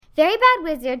Very Bad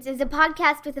Wizards is a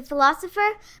podcast with a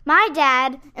philosopher, my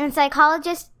dad, and a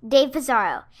psychologist, Dave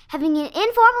Pizarro, having an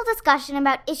informal discussion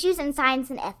about issues in science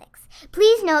and ethics.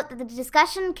 Please note that the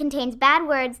discussion contains bad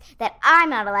words that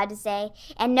I'm not allowed to say,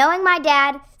 and knowing my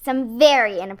dad, some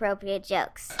very inappropriate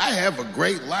jokes. I have a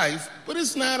great life, but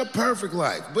it's not a perfect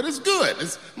life. But it's good.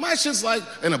 My shit's like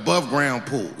an above-ground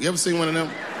pool. You ever seen one of them?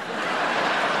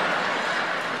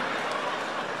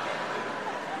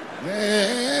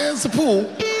 Man, it's a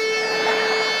pool.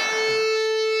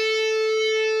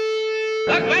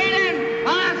 The Cleveland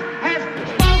boss has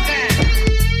spoken.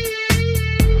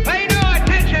 Pay no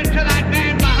attention to that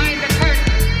man behind the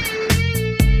curtain.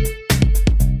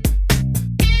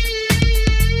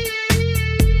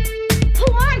 Who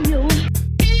are you?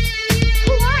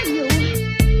 Who are you?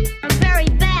 A very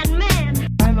bad man.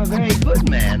 I'm a very good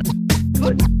man.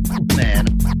 Good man.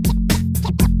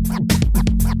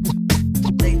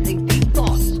 They think deep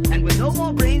thoughts, and with no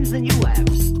more brains than you have.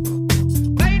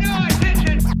 Pay no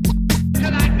attention to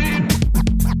that man.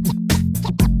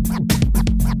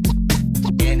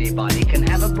 Anybody can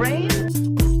have a brain.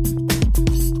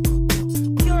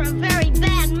 You're a very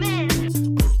bad man.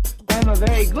 I'm a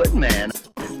very good man.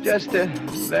 Just a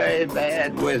very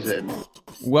bad wizard.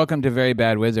 Welcome to Very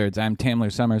Bad Wizards. I'm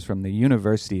Tamler Summers from the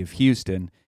University of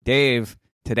Houston. Dave,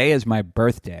 today is my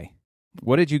birthday.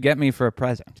 What did you get me for a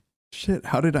present? Shit,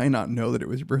 how did I not know that it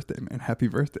was your birthday, man? Happy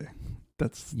birthday.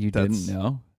 You didn't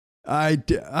know? I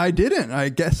didn't. I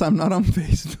guess I'm not on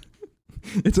Facebook.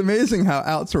 It's amazing how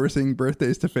outsourcing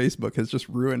birthdays to Facebook has just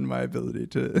ruined my ability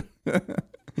to...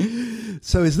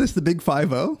 So is this the big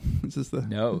 5-0? Is this the...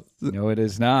 No, it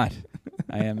is not.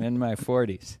 I am in my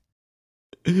 40s.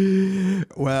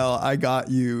 Well, I got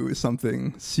you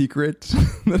something secret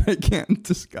that I can't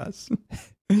discuss.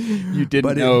 You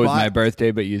didn't know it was my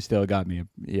birthday, but you still got me.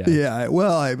 Yeah.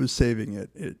 Well, I was saving it.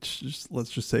 It's just, let's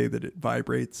just say that it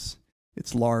vibrates.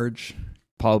 It's large.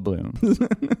 Paul Bloom.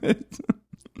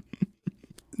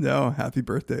 No, happy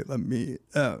birthday.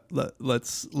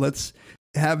 Let's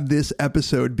have this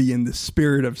episode be in the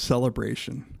spirit of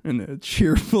celebration, in a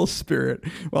cheerful spirit,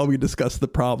 while we discuss the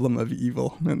problem of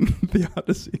evil and the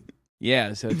Odyssey.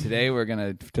 Yeah, so today we're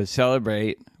going to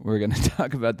celebrate, we're going to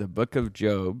talk about the Book of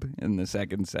Job in the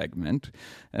second segment,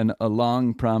 and a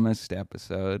long-promised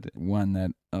episode, one that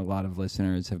a lot of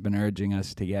listeners have been urging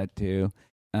us to get to.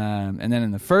 And then in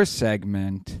the first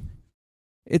segment,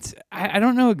 I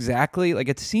don't know exactly, like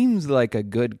it seems like a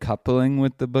good coupling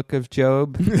with the Book of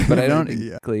Job, but I don't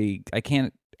I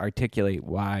can't articulate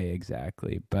why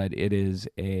exactly, but it is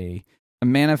a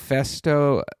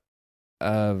manifesto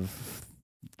of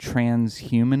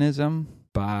transhumanism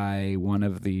by one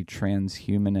of the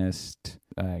transhumanist,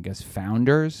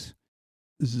 founders.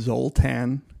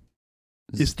 Zoltan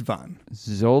Istvan.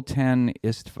 Zoltan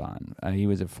Istvan. He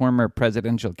was a former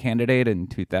presidential candidate in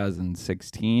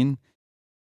 2016.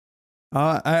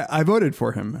 I voted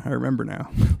for him. I remember now.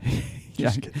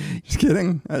 Just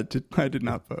kidding. I did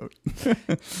not vote.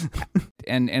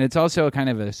 and it's also kind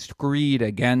of a screed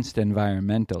against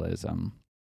environmentalism,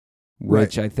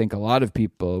 which I think a lot of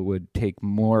people would take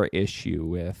more issue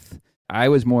with. I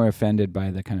was more offended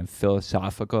by the kind of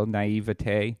philosophical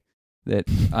naivete that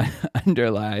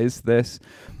underlies this,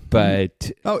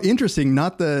 but interesting.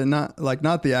 Not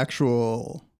the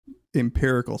actual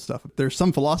empirical stuff. There's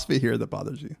some philosophy here that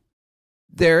bothers you.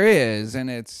 There is, and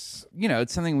it's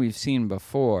something we've seen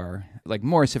before, like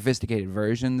more sophisticated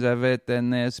versions of it than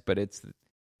this, but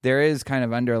there is kind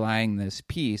of underlying this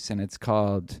piece, and it's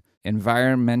called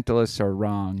 "Environmentalists Are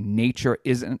Wrong, Nature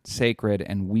Isn't Sacred,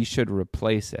 and We Should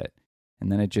Replace It."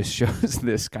 And then it just shows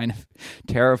this kind of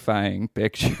terrifying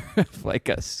picture of like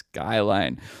a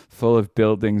skyline full of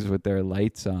buildings with their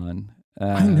lights on.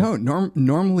 I know.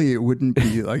 Normally it wouldn't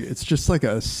be like, it's just like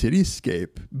a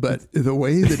cityscape, but the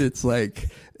way that it's like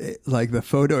the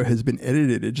photo has been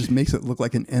edited, it just makes it look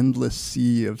like an endless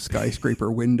sea of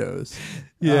skyscraper windows.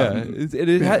 Yeah,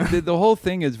 the whole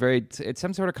thing is it's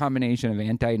some sort of combination of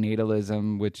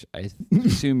antinatalism, which I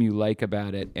assume you like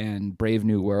about it, and Brave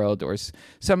New World, or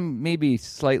some maybe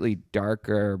slightly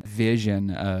darker vision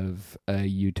of a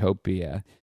utopia.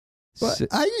 But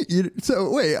I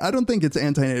don't think it's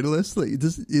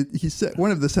antinatalist. He said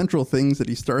one of the central things that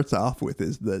he starts off with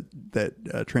is that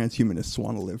transhumanists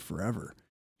want to live forever,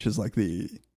 which is like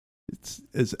it's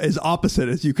as opposite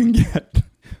as you can get.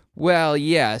 Well,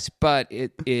 yes, but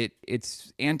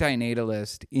it's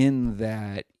antinatalist in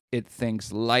that it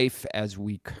thinks life as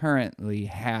we currently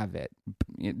have it,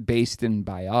 based in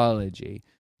biology,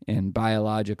 and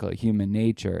biological human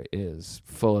nature is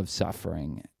full of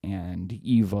suffering and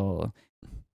evil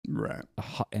Right.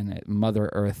 And Mother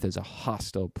Earth is a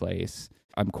hostile place.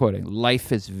 I'm quoting,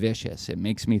 "Life is vicious. It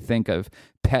makes me think of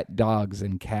pet dogs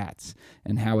and cats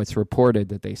and how it's reported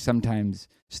that they sometimes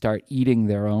start eating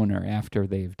their owner after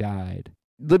they've died."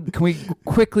 Can we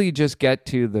quickly just get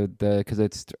to the because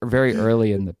it's very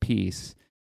early in the piece.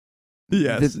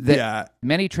 Yes. Yeah.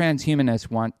 Many transhumanists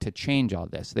want to change all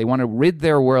this. They want to rid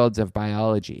their worlds of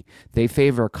biology. They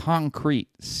favor concrete,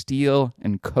 steel,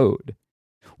 and code.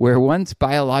 Where once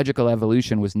biological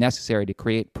evolution was necessary to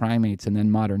create primates and then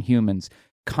modern humans,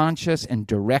 conscious and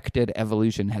directed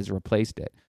evolution has replaced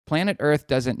it. Planet Earth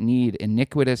doesn't need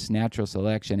iniquitous natural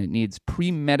selection. It needs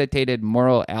premeditated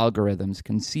moral algorithms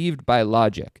conceived by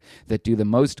logic that do the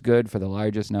most good for the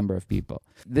largest number of people.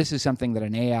 This is something that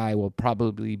an AI will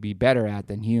probably be better at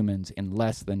than humans in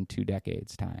less than 2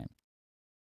 decades' time.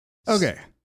 Okay.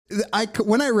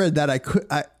 When I read that,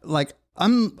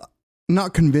 I'm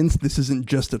not convinced this isn't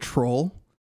just a troll,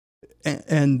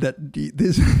 and that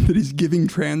he's giving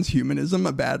transhumanism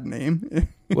a bad name.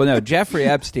 Well, no, Jeffrey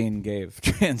Epstein gave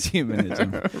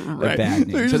transhumanism a bad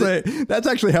name. So that's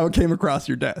actually how it came across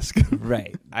your desk.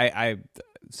 Right. I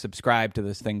subscribe to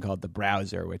this thing called the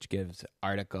Browser, which gives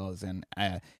articles. And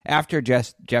after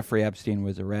Jeffrey Epstein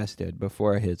was arrested,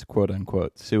 before his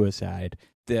quote-unquote suicide,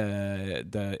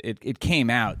 it came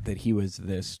out that he was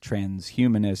this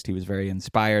transhumanist. He was very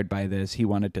inspired by this. He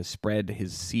wanted to spread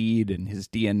his seed and his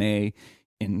DNA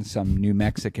in some New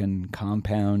Mexican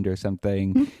compound or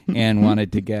something, and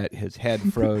wanted to get his head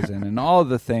frozen and all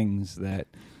the things that.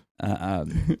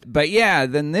 But yeah,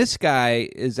 then this guy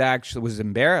was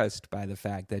embarrassed by the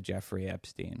fact that Jeffrey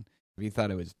Epstein. He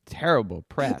thought it was terrible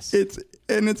press. It's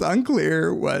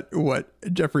unclear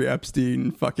what Jeffrey Epstein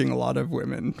fucking a lot of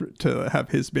women to have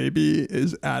his baby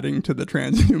is adding to the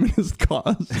transhumanist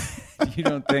cause. You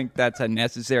don't think that's a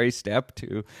necessary step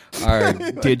to our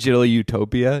digital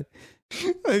utopia?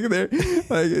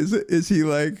 Is he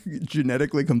like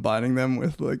genetically combining them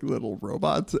with like little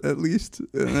robots at least?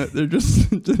 And they're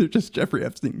just Jeffrey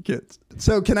Epstein kids.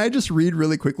 So can I just read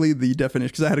really quickly the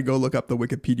definition, because I had to go look up the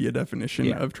Wikipedia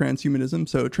definition of transhumanism.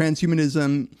 So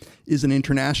transhumanism is an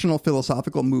international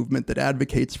philosophical movement that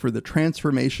advocates for the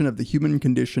transformation of the human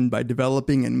condition by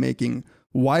developing and making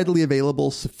widely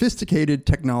available sophisticated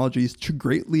technologies to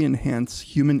greatly enhance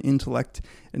human intellect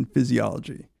and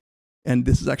physiology. And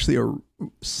this is actually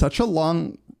such a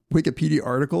long Wikipedia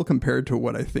article compared to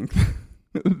what I think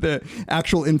the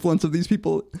actual influence of these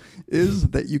people is,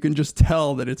 that you can just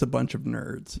tell that it's a bunch of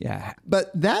nerds. Yeah. But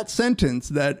that sentence,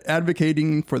 that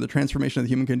advocating for the transformation of the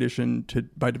human condition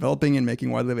by developing and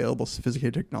making widely available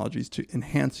sophisticated technologies to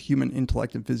enhance human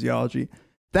intellect and physiology,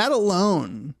 that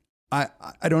alone, I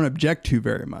don't object to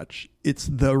very much. It's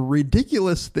the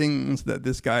ridiculous things that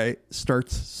this guy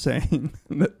starts saying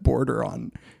that border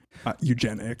on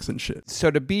eugenics and shit.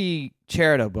 So to be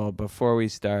charitable before we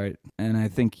start, and I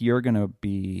think you're going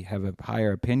to have a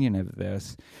higher opinion of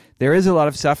this, there is a lot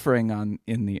of suffering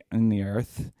in the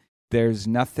earth. There's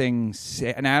nothing,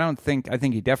 and I think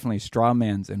he definitely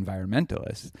strawmans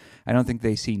environmentalists. I don't think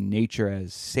they see nature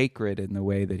as sacred in the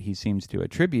way that he seems to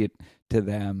attribute to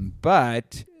them,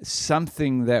 but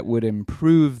something that would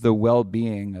improve the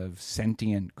well-being of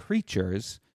sentient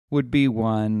creatures would be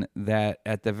one that,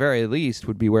 at the very least,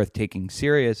 would be worth taking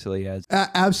seriously as...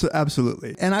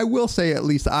 Absolutely. And I will say, at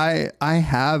least I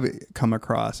have come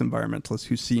across environmentalists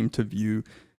who seem to view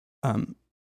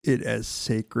it as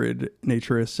sacred,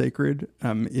 nature as sacred,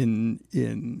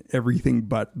 in everything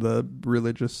but the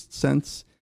religious sense.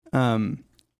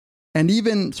 And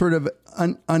even sort of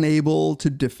unable to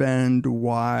defend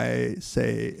why,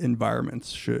 say,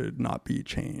 environments should not be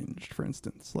changed, for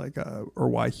instance, or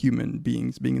why human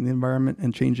beings being in the environment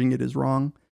and changing it is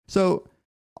wrong. So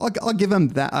I'll give him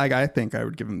that. I think I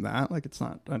would give him that. It's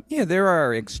not. Yeah, there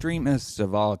are extremists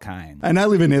of all kinds. And I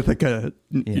live in Ithaca,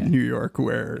 in New York,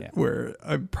 where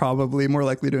I'm probably more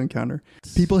likely to encounter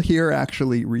people here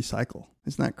actually recycle.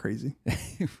 Isn't that crazy?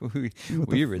 we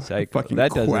recycle.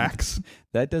 Fucking quacks.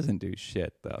 That doesn't do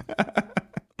shit, though.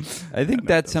 I think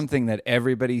that's something that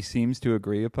everybody seems to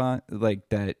agree upon,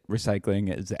 that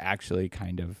recycling is actually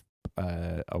kind of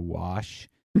a wash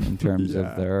in terms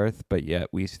of the earth, but yet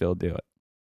we still do it.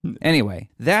 Anyway,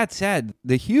 that said,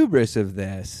 the hubris of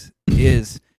this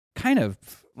is kind of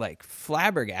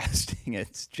flabbergasting.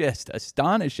 It's just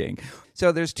astonishing.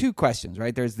 So there's 2 questions,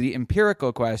 right? There's the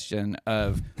empirical question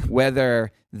of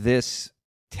whether this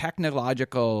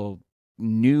technological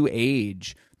new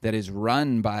age that is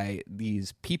run by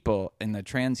these people in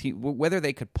the whether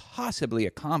they could possibly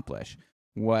accomplish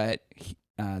what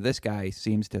this guy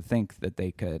seems to think that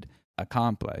they could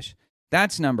accomplish.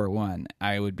 That's number one.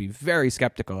 I would be very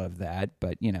skeptical of that,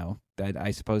 but that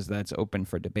I suppose that's open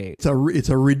for debate. It's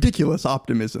a ridiculous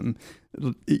optimism,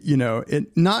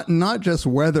 not just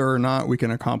whether or not we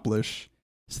can accomplish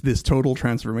this total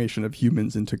transformation of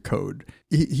humans into code.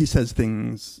 He says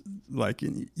things like,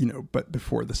 but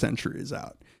before the century is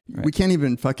out, right. We can't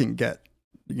even fucking get,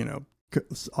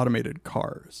 automated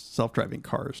cars, self-driving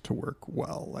cars to work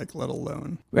well, like, let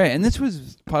alone. Right. And this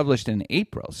was published in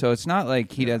April. So it's not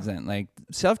like he doesn't like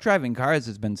self-driving cars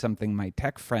has been something my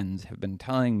tech friends have been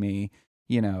telling me,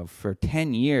 for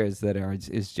 10 years that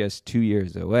is just 2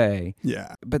 years away.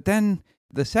 Yeah. But then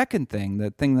the second thing,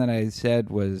 the thing that I said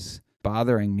was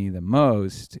bothering me the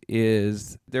most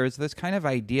is there's this kind of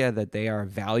idea that they are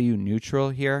value neutral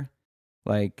here.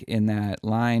 Like in that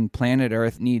line, planet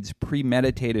Earth needs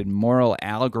premeditated moral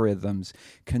algorithms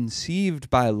conceived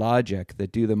by logic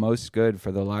that do the most good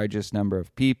for the largest number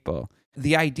of people.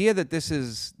 The idea that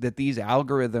these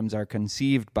algorithms are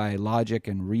conceived by logic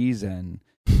and reason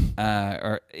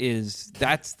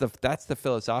that's the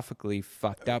philosophically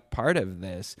fucked up part of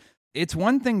this. It's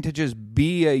one thing to just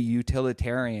be a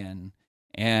utilitarian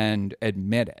and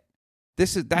admit it.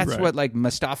 That's right. What like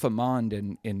Mustafa Mond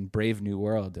in Brave New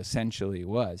World essentially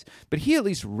was. But he at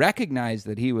least recognized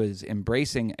that he was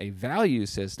embracing a value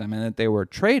system and that there were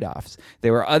trade-offs.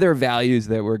 There were other values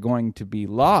that were going to be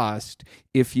lost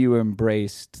if you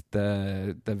embraced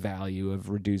the value of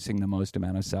reducing the most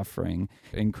amount of suffering,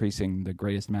 increasing the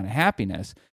greatest amount of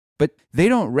happiness. But they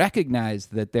don't recognize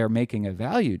that they're making a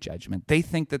value judgment. They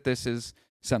think that this is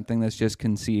something that's just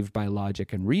conceived by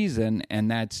logic and reason,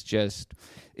 and it's just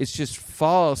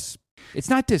false.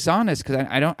 It's not dishonest because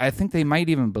I think they might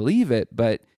even believe it,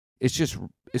 but it's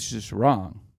just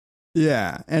wrong.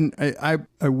 Yeah, and I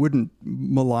wouldn't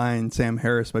malign Sam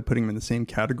Harris by putting him in the same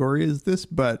category as this,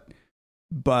 but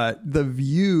the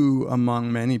view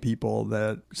among many people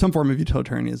that some form of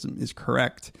utilitarianism is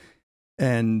correct,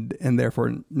 and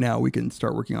therefore now we can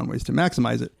start working on ways to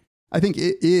maximize it. I think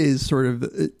it is sort of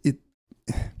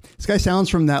this guy sounds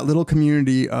from that little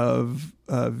community of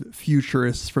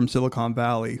futurists from Silicon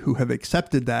Valley who have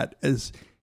accepted that as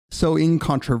so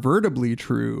incontrovertibly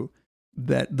true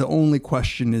that the only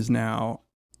question is now,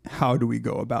 how do we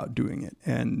go about doing it?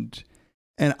 And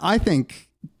I think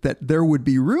that there would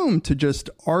be room to just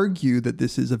argue that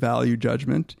this is a value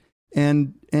judgment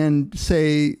and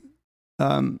say,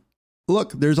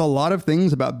 look, there's a lot of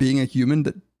things about being a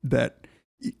human that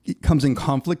it comes in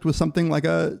conflict with something like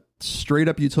a straight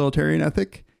up utilitarian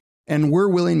ethic. And we're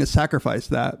willing to sacrifice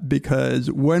that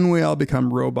because when we all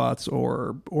become robots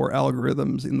or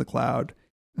algorithms in the cloud,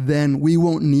 then we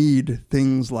won't need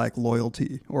things like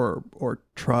loyalty or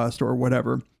trust or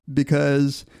whatever,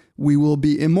 because we will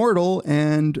be immortal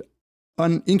and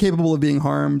incapable of being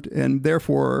harmed. And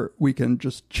therefore we can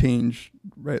just change,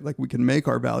 right? Like we can make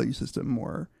our value system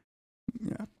more.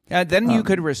 Yeah. Then you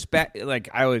could respect, like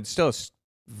I would still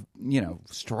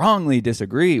strongly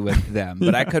disagree with them,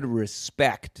 but I could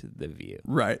respect the view.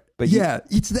 Right. But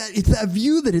it's that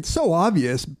view that it's so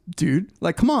obvious, dude.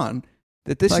 Like, come on.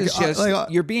 That this is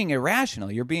just, you're being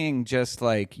irrational. You're being just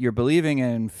like, you're believing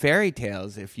in fairy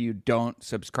tales if you don't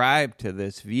subscribe to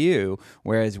this view,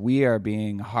 whereas we are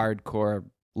being hardcore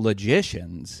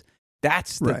logicians.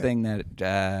 That's the thing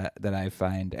that I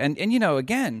find. And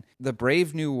again, the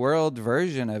Brave New World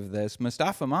version of this,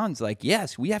 Mustafa Mond's like,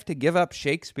 yes, we have to give up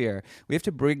Shakespeare. We have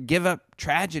to give up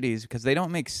tragedies because they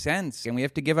don't make sense. And we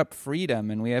have to give up freedom.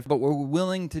 But we're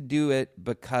willing to do it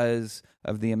because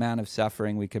of the amount of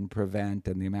suffering we can prevent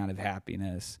and the amount of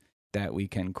happiness that we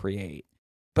can create.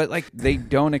 But they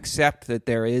don't accept that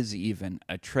there is even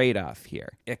a trade-off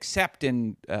here, except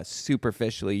in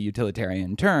superficially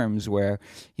utilitarian terms where,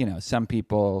 some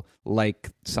people like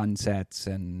sunsets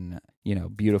and,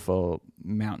 beautiful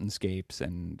mountainscapes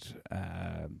and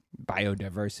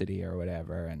biodiversity or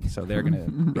whatever. And so they're going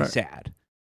to be sad.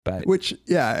 But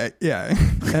yeah.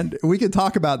 And we could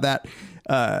talk about that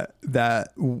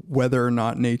whether or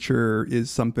not nature is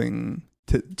something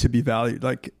to be valued.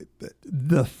 Like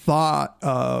the thought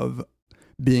of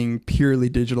being purely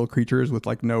digital creatures with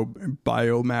no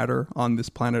biomatter on this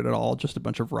planet at all, just a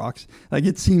bunch of rocks. Like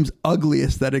it seems ugly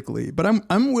aesthetically, but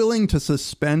I'm willing to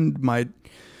suspend my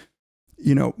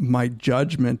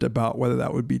judgment about whether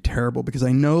that would be terrible, because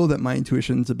I know that my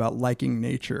intuitions about liking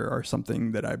nature are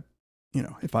something that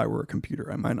if I were a computer,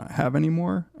 I might not have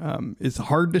anymore. It's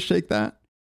hard to shake that.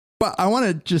 But I want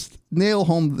to just nail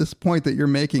home this point that you're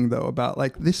making, though, about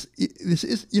this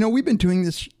is, we've been doing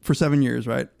this for 7 years,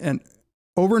 right? And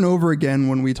over again,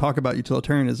 when we talk about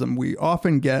utilitarianism, we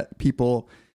often get people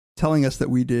telling us that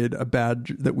we did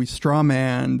that we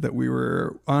strawmanned, that we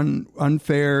were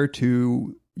unfair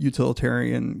to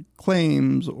utilitarian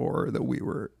claims, or that we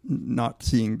were not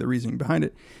seeing the reasoning behind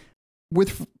it.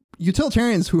 With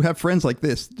utilitarians who have friends like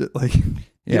this, like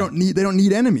they don't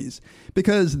need enemies,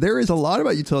 because there is a lot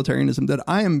about utilitarianism that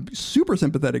I am super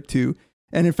sympathetic to,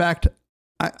 and in fact,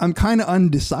 I'm kind of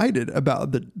undecided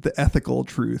about the ethical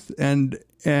truth, and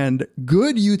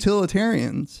good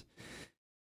utilitarians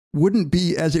wouldn't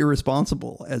be as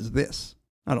irresponsible as this,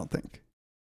 I don't think.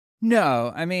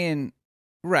 No, I mean,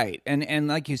 right. And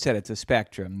like you said, it's a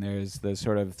spectrum. There's the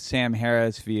sort of Sam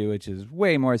Harris view, which is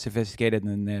way more sophisticated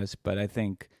than this, but I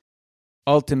think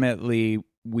ultimately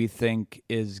we think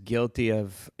is guilty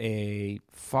of a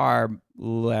far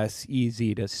less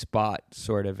easy to spot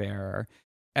sort of error.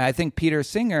 I think Peter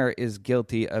Singer is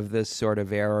guilty of this sort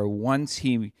of error once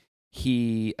he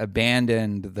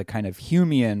abandoned the kind of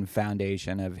Humean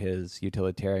foundation of his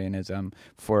utilitarianism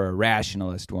for a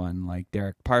rationalist one like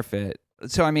Derek Parfit.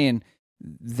 So, I mean,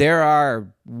 there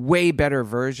are way better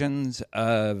versions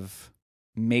of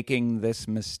making this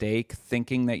mistake,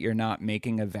 thinking that you're not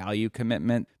making a value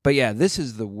commitment. But yeah, this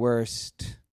is the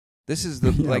worst. This is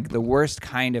the worst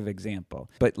kind of example.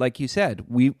 But like you said,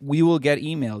 we will get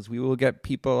emails, we will get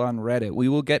people on Reddit, we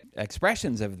will get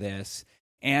expressions of this.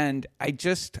 And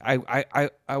I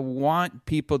want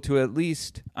people to at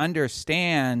least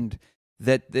understand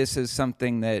that this is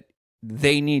something that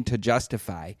they need to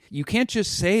justify. You can't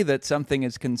just say that something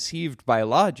is conceived by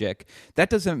logic. That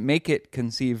doesn't make it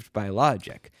conceived by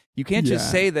logic. You can't just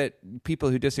say that people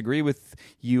who disagree with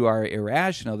you are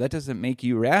irrational. That doesn't make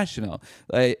you rational.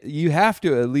 You have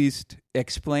to at least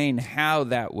explain how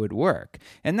that would work.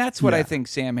 And that's what I think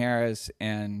Sam Harris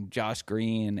and Josh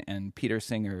Green and Peter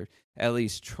Singer at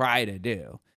least try to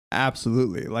do.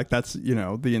 Absolutely. Like that's,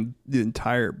 the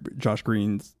entire Josh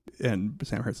Green's and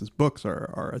Sam Harris's books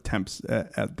are attempts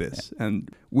at this.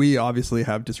 And we obviously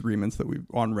have disagreements that we've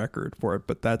on record for it,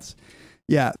 but that's,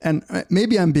 and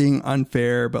maybe I'm being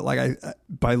unfair, but like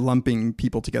by lumping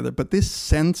people together, but this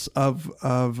sense of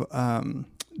that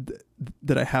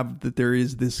I have, that there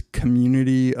is this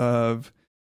community of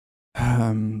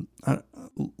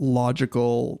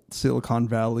logical Silicon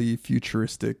Valley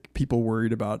futuristic people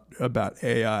worried about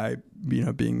AI,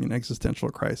 being an existential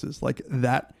crisis, like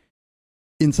that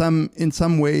in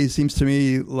some ways seems to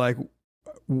me like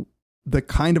the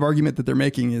kind of argument that they're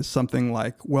making is something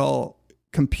like, well,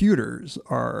 computers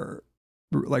are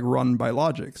like run by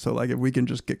logic. So like if we can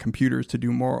just get computers to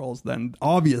do morals, then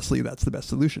obviously that's the best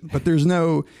solution. But there's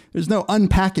no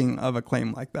unpacking of a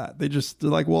claim like that. They're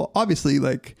like, well, obviously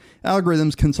like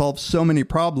algorithms can solve so many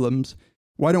problems.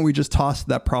 Why don't we just toss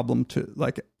that problem to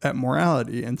like at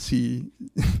morality and see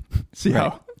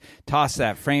how toss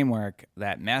that framework,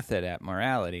 that method at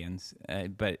morality. And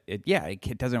but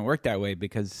it doesn't work that way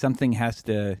because something has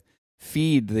to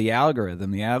feed the algorithm.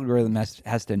 The algorithm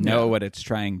has to know what it's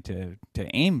trying to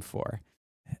aim for.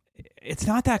 It's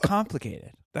not that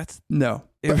complicated. That's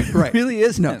it really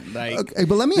isn't. No. Like, okay,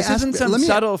 but let me ask. Isn't some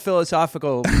subtle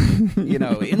philosophical,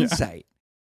 insight.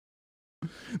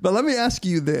 But let me ask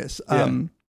you this: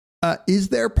 is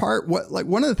there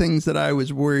one of the things that I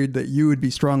was worried that you would be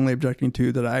strongly objecting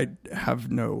to, that I have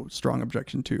no strong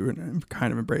objection to and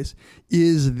kind of embrace,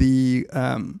 is the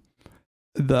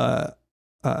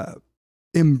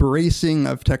embracing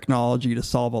of technology to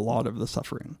solve a lot of the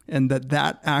suffering, and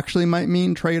that actually might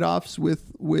mean trade-offs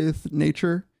with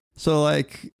nature. So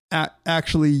like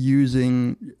actually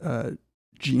using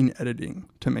gene editing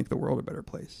to make the world a better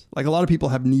place. Like a lot of people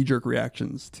have knee-jerk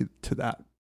reactions to that.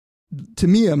 To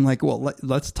me, I'm like, well,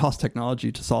 let's toss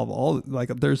technology to solve all, like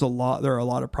there are a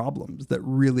lot of problems that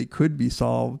really could be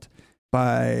solved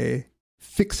by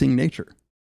fixing nature.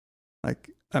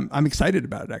 Like I'm excited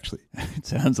about it, actually. It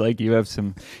sounds like you're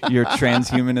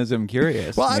transhumanism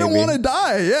curious. Well, I don't want to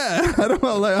die. Yeah, I don't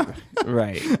want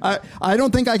right. I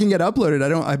don't think I can get uploaded.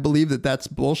 I believe that that's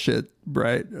bullshit.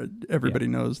 Right. Everybody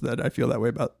knows that I feel that way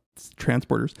about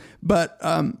transporters. But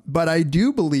I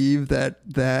do believe that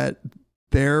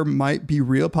there might be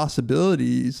real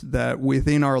possibilities that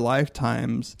within our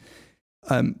lifetimes,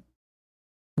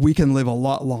 we can live a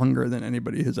lot longer than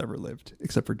anybody has ever lived,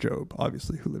 except for Job,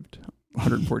 obviously, who lived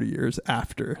 140 years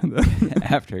after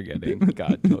after getting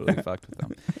God totally fucked with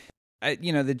them.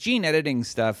 The gene editing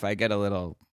stuff, I get a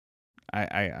little,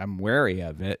 I'm wary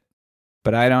of it,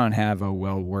 but I don't have a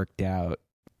well worked out.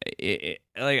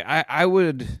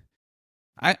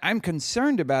 I'm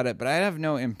concerned about it, but I have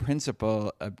no in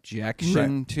principle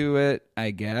objection to it,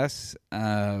 I guess.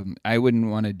 I wouldn't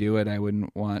want to do it. I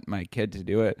wouldn't want my kid to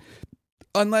do it.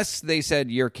 Unless they said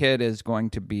your kid is going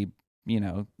to be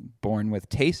born with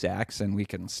Tay-Sachs and we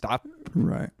can stop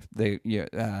Right.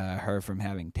 her from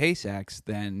having Tay-Sachs,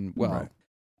 then Right.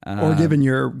 Or given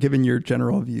your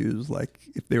general views, like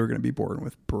if they were going to be born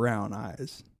with brown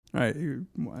eyes, right?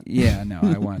 Yeah, no,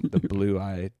 I want the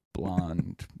blue-eyed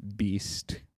blonde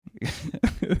beast.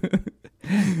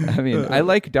 I mean, I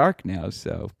like dark now,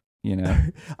 so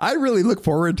I really look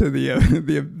forward to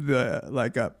the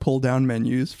like pull down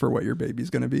menus for what your baby's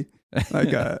going to be.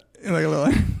 Like a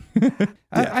little. Yeah.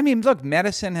 I mean, look,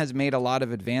 medicine has made a lot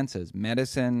of advances.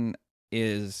 Medicine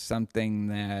is something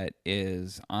that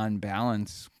is on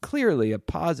balance clearly a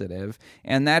positive,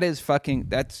 and that is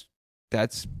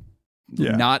that's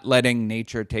not letting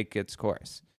nature take its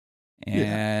course.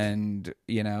 And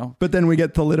but then we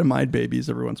get thalidomide babies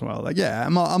every once in a while. Like, yeah,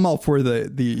 I'm all for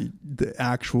the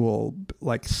actual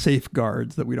like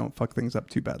safeguards that we don't fuck things up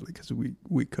too badly, because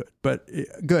we could. But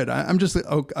good. I'm just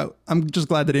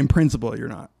glad that in principle you're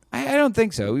not. I don't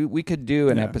think so. We could do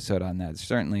an episode on that.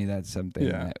 Certainly, that's something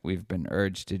that we've been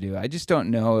urged to do. I just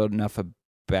don't know enough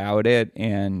about it,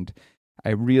 and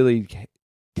I really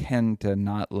tend to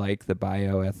not like the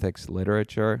bioethics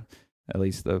literature. At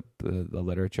least the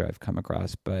literature I've come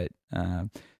across, but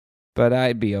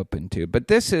I'd be open to. But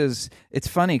it's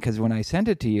funny because when I sent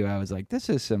it to you, I was like, this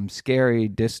is some scary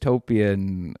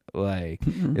dystopian, like,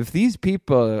 if these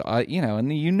people,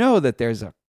 and that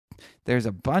there's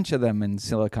a bunch of them in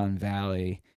Silicon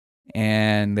Valley,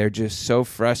 and they're just so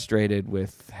frustrated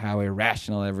with how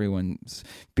irrational everyone's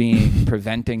being,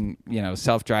 preventing,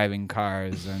 self-driving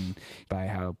cars, and by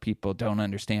how people don't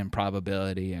understand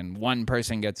probability, and one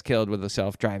person gets killed with a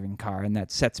self-driving car, and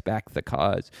that sets back the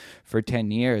cause for 10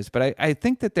 years. But I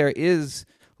think that there's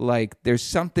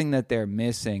something that they're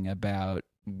missing about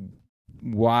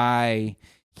why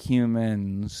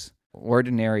humans,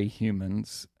 ordinary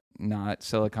humans, not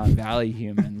Silicon Valley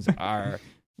humans, are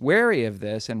wary of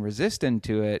this and resistant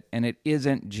to it, and it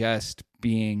isn't just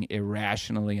being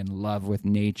irrationally in love with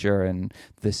nature and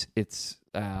its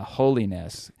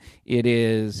holiness. It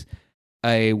is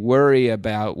a worry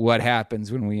about what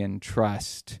happens when we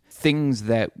entrust things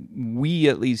that we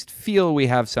at least feel we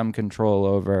have some control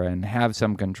over and have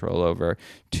some control over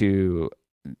to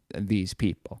these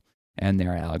people and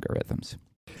their algorithms.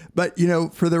 But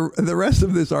for the rest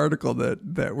of this article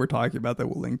that we're talking about, that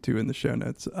we'll link to in the show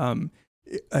notes,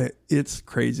 it's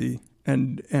crazy,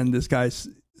 and this guy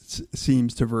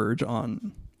seems to verge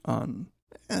on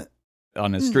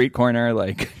a street corner,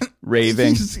 like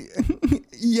raving.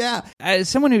 Yeah, as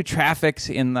someone who traffics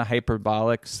in the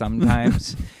hyperbolic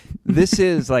sometimes, this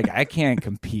is like, I can't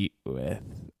compete with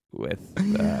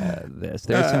this.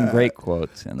 There's some great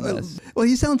quotes in this. Well,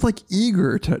 he sounds like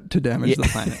eager to damage the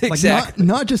planet. Like, exactly.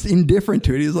 Not just indifferent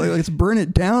to it. He's like, let's burn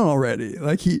it down already.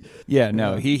 Like he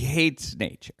hates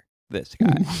nature, this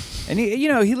guy. And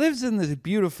he lives in this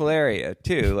beautiful area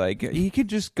too. Like, he could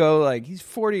just go, like, he's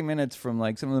 40 minutes from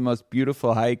like some of the most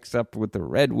beautiful hikes up with the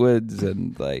redwoods,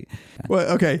 and like. Well,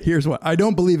 okay, here's what. I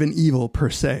don't believe in evil per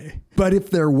se, but if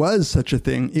there was such a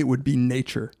thing, it would be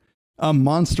nature. A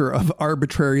monster of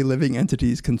arbitrary living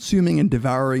entities consuming and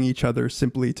devouring each other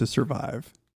simply to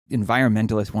survive.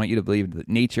 Environmentalists want you to believe that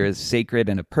nature is sacred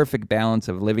and a perfect balance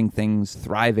of living things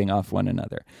thriving off one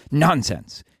another.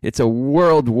 Nonsense. It's a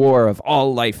world war of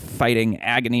all life fighting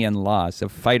agony and loss,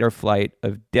 of fight or flight,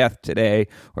 of death today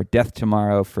or death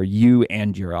tomorrow for you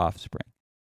and your offspring.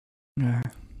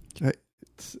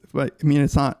 It's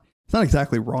not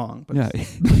exactly wrong. But yeah.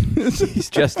 He's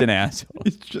just an asshole.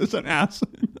 He's just an asshole.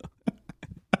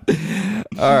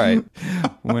 All right.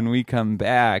 When we come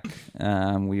back,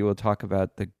 we will talk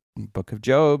about the Book of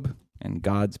Job and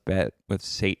God's bet with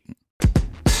Satan.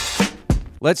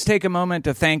 Let's take a moment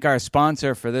to thank our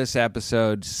sponsor for this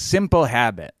episode, Simple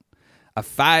Habit, a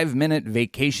 5-minute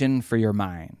vacation for your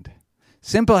mind.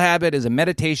 Simple Habit is a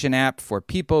meditation app for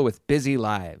people with busy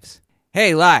lives.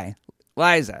 Hey,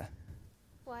 Liza.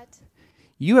 What?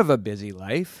 You have a busy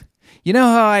life. You know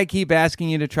how I keep asking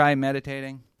you to try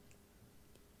meditating?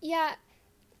 Yeah,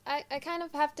 I kind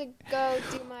of have to go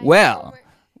do my homework.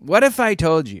 What if I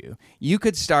told you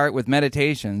could start with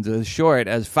meditations as short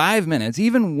as 5 minutes,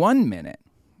 even 1 minute?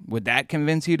 Would that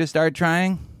convince you to start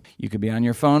trying? You could be on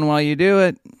your phone while you do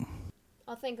it.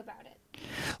 I'll think about it.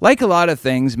 Like a lot of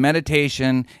things,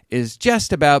 meditation is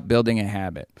just about building a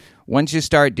habit. Once you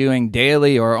start doing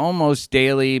daily or almost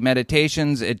daily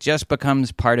meditations, it just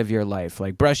becomes part of your life,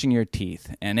 like brushing your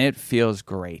teeth, and it feels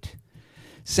great.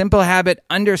 Simple Habit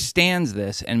understands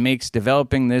this and makes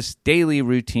developing this daily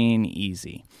routine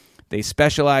easy. They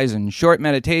specialize in short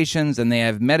meditations, and they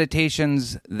have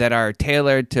meditations that are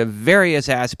tailored to various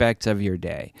aspects of your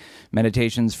day.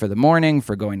 Meditations for the morning,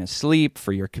 for going to sleep,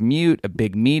 for your commute, a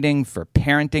big meeting, for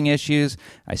parenting issues.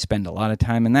 I spend a lot of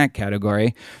time in that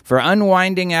category. For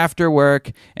unwinding after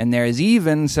work, and there's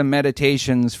even some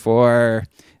meditations for,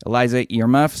 Eliza,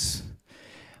 earmuffs,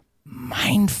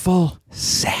 mindful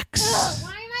sex. Why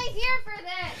am I here for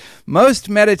this? Most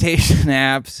meditation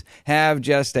apps have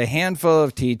just a handful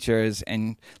of teachers,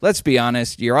 and let's be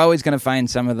honest, you're always going to find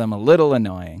some of them a little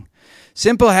annoying.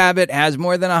 Simple Habit has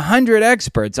more than 100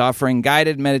 experts offering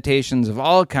guided meditations of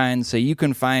all kinds, so you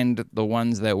can find the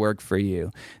ones that work for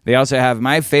you. They also have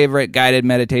my favorite guided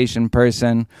meditation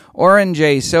person, Oren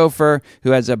J. Sofer, who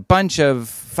has a bunch of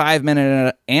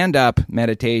 5-minute and up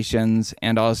meditations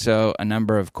and also a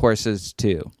number of courses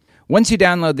too. Once you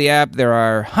download the app, there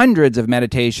are hundreds of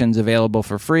meditations available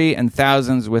for free and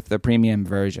thousands with the premium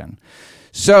version.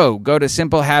 So go to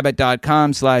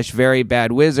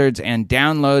simplehabit.com/verybadwizards and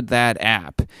download that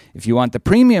app. If you want the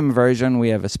premium version,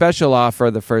 we have a special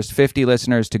offer. The first 50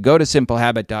 listeners to go to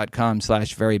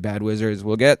simplehabit.com/verybadwizards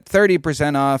will get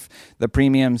 30% off the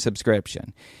premium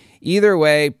subscription. Either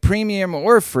way, premium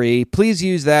or free, please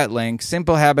use that link,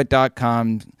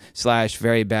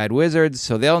 simplehabit.com/verybadwizards,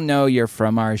 so they'll know you're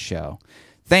from our show.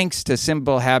 Thanks to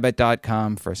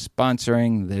simplehabit.com for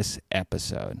sponsoring this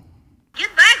episode.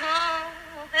 Get back home,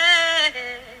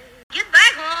 hey. Get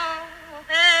back home,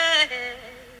 hey.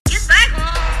 Get back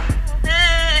home,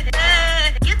 hey.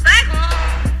 Get back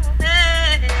home,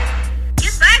 hey.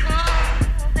 Get back home, hey. Get back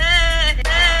home, hey.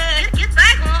 Get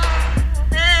back home,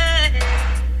 hey. Get back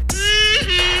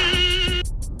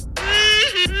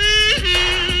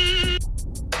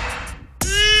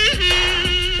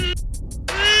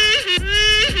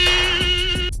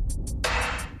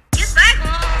hey. Get back home, hey. Get back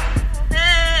home,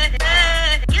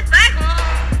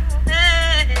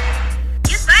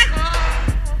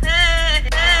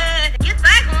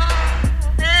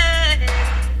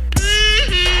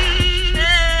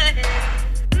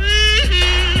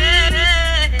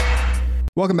 hey.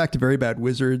 Welcome back to Very Bad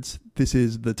Wizards. This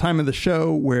is the time of the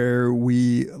show where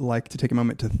we like to take a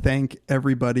moment to thank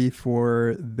everybody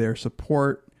for their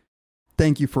support.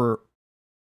 Thank you for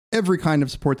every kind of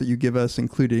support that you give us,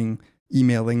 including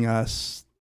emailing us,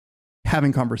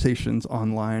 having conversations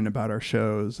online about our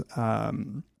shows,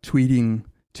 tweeting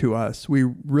to us. We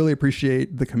really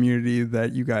appreciate the community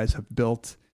that you guys have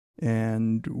built,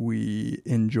 and we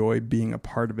enjoy being a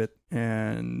part of it.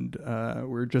 And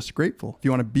we're just grateful. If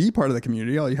you want to be part of the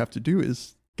community, all you have to do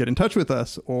is get in touch with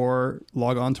us or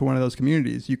log on to one of those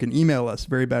communities. You can email us,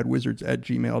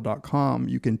 verybadwizards@gmail.com.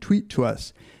 You can tweet to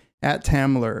us at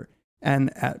Tamler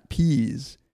and at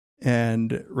Peas.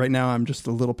 And right now I'm just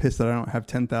a little pissed that I don't have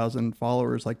 10,000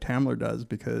 followers like Tamler does,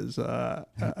 because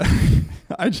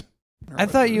I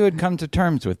thought you had come to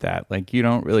terms with that. Like, you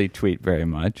don't really tweet very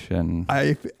much. And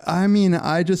I mean,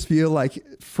 I just feel like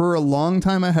for a long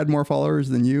time I had more followers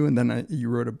than you, and then you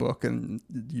wrote a book and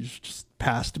you just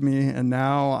passed me, and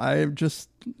now I just,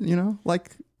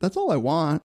 like, that's all I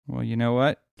want. Well, you know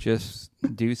what? Just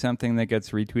do something that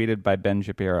gets retweeted by Ben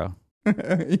Shapiro.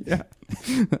 Yeah,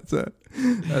 that's a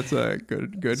good.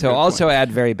 So good also point.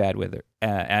 add Very Bad Wizards.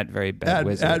 At Very Bad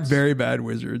Wizards. At Very Bad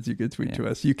Wizards, you can tweet to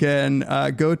us. You can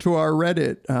go to our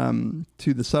Reddit,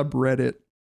 to the subreddit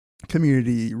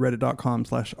community,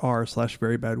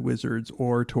 reddit.com/r/verybadwizards,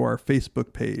 or to our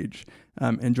Facebook page,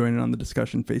 and join in on the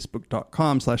discussion,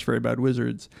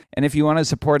 facebook.com/verybadwizards. And if you want to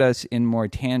support us in more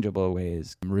tangible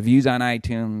ways, reviews on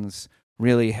iTunes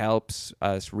really helps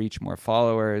us reach more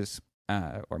followers.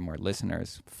 Or more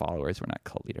listeners, followers. We're not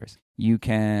cult leaders. You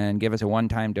can give us a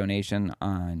one-time donation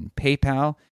on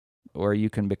PayPal, or you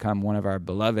can become one of our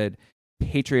beloved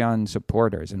Patreon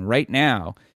supporters. And right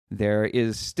now, there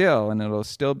is still, and it'll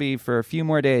still be for a few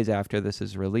more days after this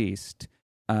is released,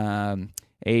 a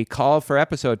call for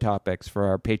episode topics for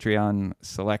our Patreon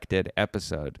selected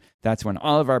episode. That's when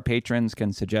all of our patrons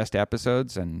can suggest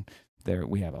episodes, and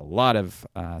we have a lot of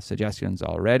suggestions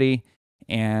already.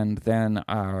 And then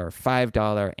our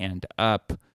 $5 and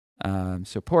up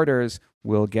supporters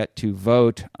will get to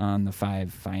vote on the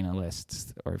 5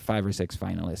 finalists, or 5 or 6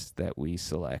 finalists that we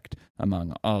select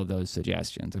among all those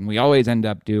suggestions. And we always end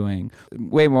up doing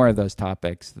way more of those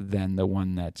topics than the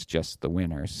one that's just the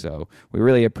winner. So we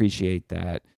really appreciate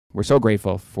that. We're so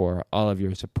grateful for all of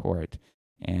your support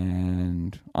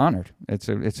and honored. It's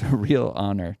a real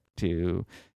honor to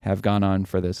have gone on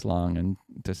for this long and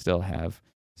to still have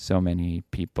so many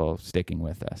people sticking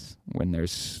with us when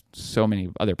there's so many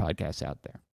other podcasts out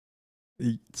there.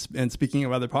 And speaking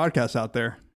of other podcasts out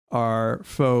there, our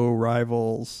faux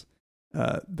rivals,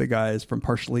 the guys from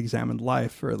Partially Examined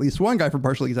Life, or at least one guy from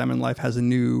Partially Examined Life, has a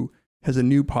new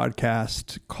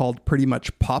podcast called Pretty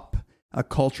Much Pop, a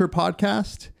culture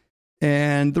podcast.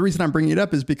 And the reason I'm bringing it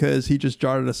up is because he just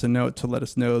jotted us a note to let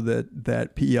us know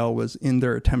that PEL was in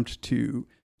their attempt to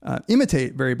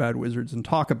imitate Very Bad Wizards and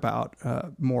talk about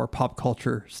more pop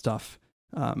culture stuff.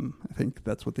 I think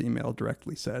that's what the email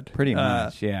directly said. Pretty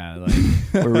much, yeah. Like,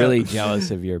 we're really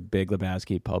jealous of your Big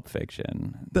Lebowski Pulp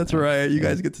Fiction. That's right. You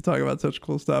guys get to talk about such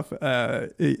cool stuff.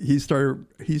 He started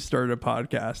a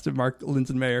podcast, Mark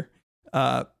Linsenmayer.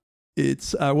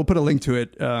 We'll put a link to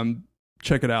it.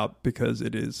 Check it out, because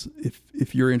it is,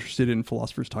 if you're interested in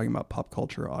philosophers talking about pop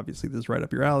culture, obviously this is right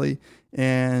up your alley.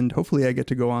 And hopefully I get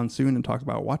to go on soon and talk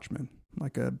about Watchmen,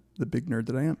 like the big nerd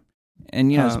that I am.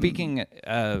 And, speaking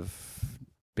of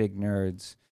big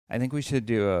nerds, I think we should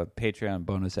do a Patreon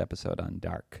bonus episode on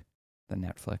Dark, the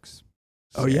Netflix.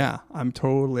 Oh, yeah. I'm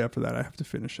totally up for that. I have to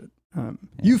finish it.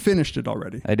 You finished it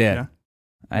already. I did. Yeah?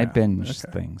 I binge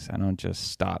things. I don't just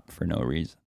stop for no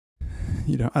reason.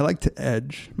 I like to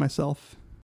edge myself.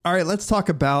 All right, let's talk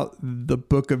about the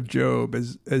Book of Job.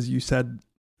 As you said,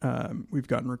 we've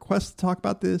gotten requests to talk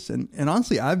about this. And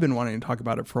honestly, I've been wanting to talk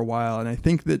about it for a while. And I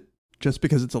think that just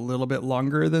because it's a little bit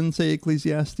longer than, say,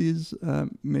 Ecclesiastes,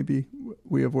 maybe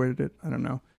we avoided it. I don't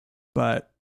know.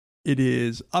 But it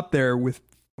is up there with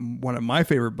one of my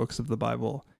favorite books of the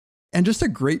Bible, and just a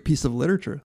great piece of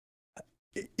literature.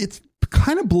 It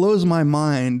kind of blows my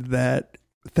mind that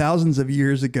thousands of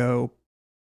years ago,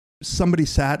 somebody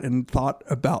sat and thought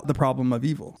about the problem of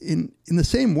evil in the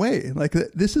same way. Like,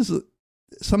 this is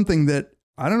something that,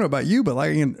 I don't know about you, but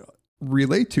like, I can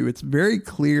relate to. It's very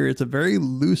clear. It's a very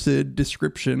lucid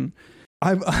description.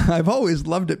 I've always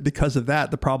loved it because of that,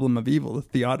 the problem of evil, the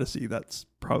theodicy. That's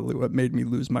probably what made me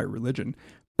lose my religion.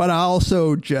 But I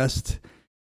also just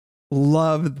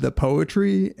love the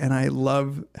poetry, and I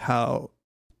love how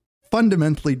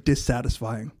fundamentally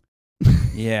dissatisfying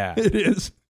it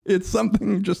is. It's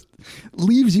something just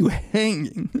leaves you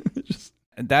hanging.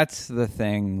 That's the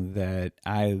thing that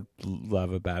I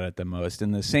love about it the most,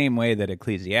 in the same way that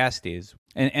Ecclesiastes,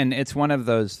 and it's one of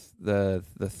those, the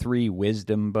three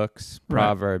wisdom books,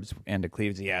 Proverbs and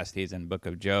Ecclesiastes and Book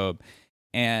of Job.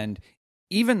 And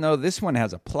even though this one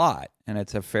has a plot, and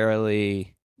it's a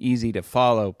fairly easy to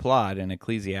follow plot, and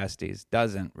Ecclesiastes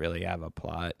doesn't really have a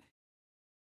plot,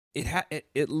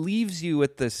 it leaves you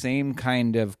with the same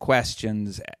kind of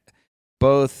questions.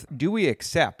 Both, do we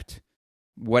accept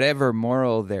whatever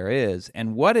moral there is,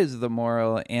 and what is the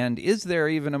moral, and is there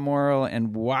even a moral,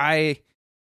 and why?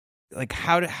 Like,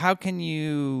 how can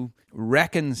you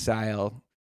reconcile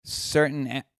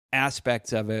certain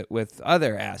aspects of it with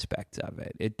other aspects of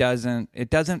it? It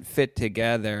doesn't fit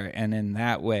together, and in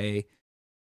that way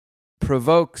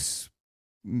provokes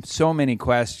so many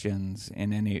questions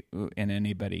in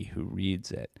anybody who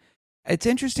reads it. It's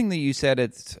interesting that you said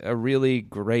it's a really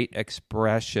great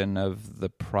expression of the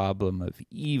problem of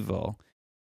evil.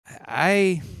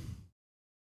 I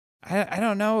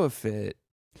don't know if it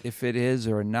is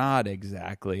or not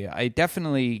exactly. It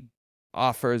definitely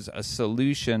offers a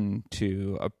solution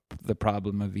to the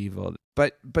problem of evil,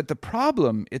 but the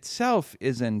problem itself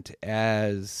isn't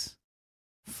as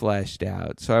fleshed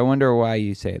out. So I wonder why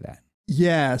you say that.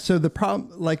 Yeah, so the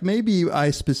problem, like, maybe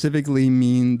I specifically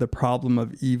mean the problem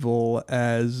of evil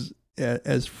as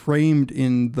framed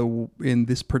in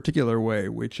this particular way,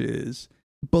 which is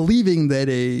believing that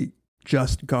a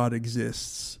just God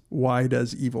exists. Why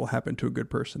does evil happen to a good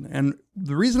person? And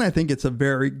the reason I think it's a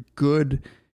very good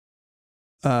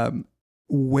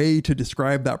way to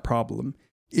describe that problem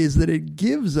is that it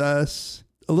gives us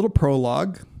a little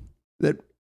prologue that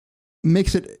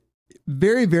makes it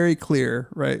very, very clear,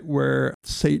 right? Where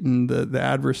Satan, the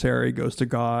adversary, goes to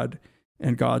God,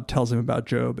 and God tells him about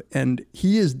Job. And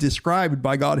he is described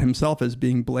by God himself as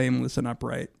being blameless and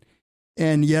upright.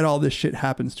 And yet all this shit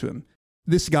happens to him.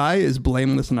 This guy is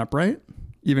blameless and upright.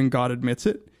 Even God admits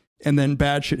it. And then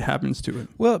bad shit happens to him.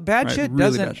 Well, bad shit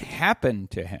doesn't happen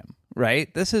to him,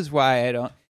 right? This is why I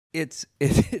don't... It's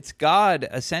God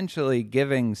essentially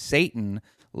giving Satan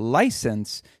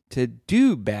license to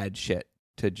do bad shit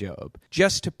to Job,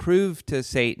 just to prove to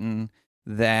Satan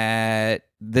that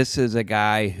this is a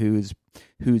guy who's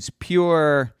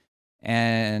pure,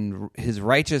 and his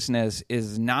righteousness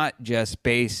is not just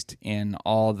based in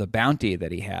all the bounty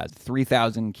that he has.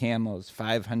 3,000 camels,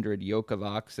 500 yoke of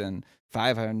oxen,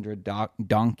 500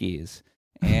 donkeys,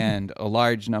 and a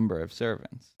large number of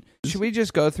servants. Should we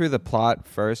just go through the plot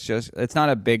first? It's not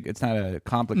a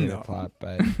complicated plot,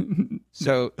 but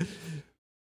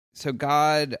so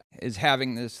God is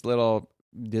having this little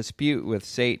dispute with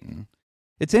Satan,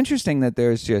 It's interesting that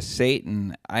there's just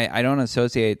Satan. I don't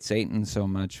associate Satan so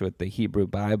much with the Hebrew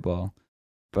Bible,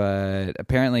 but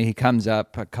apparently he comes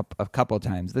up a couple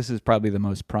times. This is probably the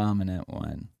most prominent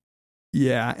one.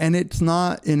 Yeah, and it's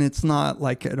not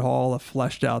like at all a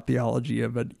fleshed out theology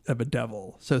of a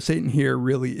devil. So Satan here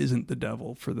really isn't the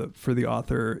devil for the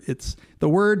author. It's the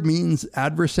word means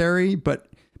adversary, but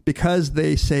because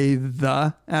they say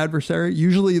the adversary,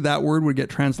 usually that word would get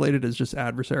translated as just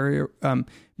adversary.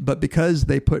 But because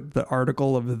they put the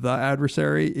article of the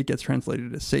adversary, it gets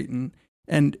translated as Satan.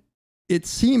 And it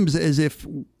seems as if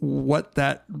what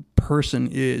that person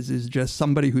is just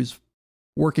somebody who's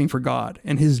working for God,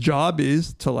 and his job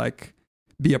is to like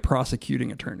be a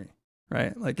prosecuting attorney,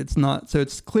 right? Like it's not, so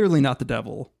it's clearly not the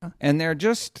devil. And they're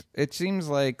just, it seems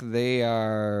like they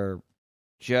are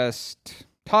just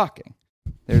talking.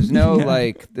 There's no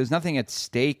there's nothing at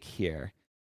stake here.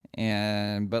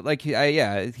 But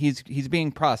he's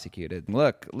being prosecuted.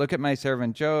 Look at my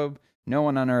servant Job. No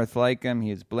one on earth like him.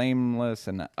 He is blameless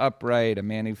and upright, a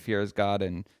man who fears God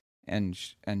and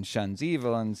shuns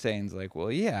evil. And Satan's like,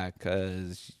 well, yeah,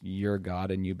 because you're God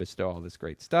and you bestow all this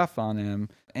great stuff on him.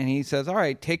 And he says, all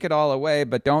right, take it all away,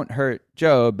 but don't hurt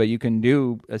Job, but you can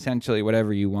do essentially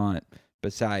whatever you want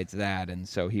besides that. And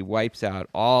so he wipes out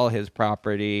all his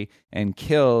property and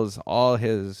kills all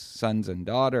his sons and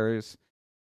daughters.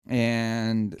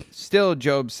 And still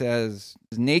Job says,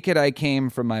 naked I came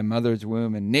from my mother's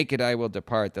womb, and naked I will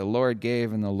depart. The Lord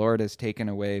gave, and the Lord has taken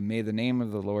away. May the name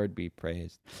of the Lord be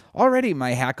praised. Already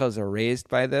my hackles are raised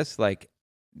by this. Like,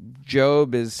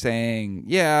 Job is saying,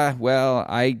 yeah, well,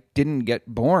 I didn't get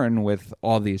born with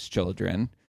all these children,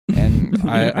 and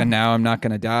and now I'm not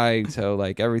going to die, so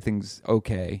like everything's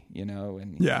okay,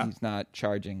 and he's not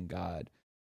charging God.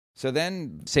 So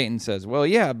then Satan says, well,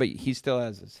 yeah, but he still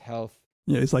has his health.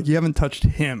 Yeah, he's like, you haven't touched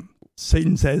him.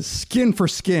 Satan says, skin for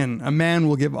skin. A man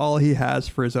will give all he has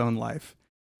for his own life.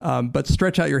 But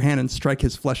stretch out your hand and strike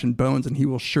his flesh and bones, and he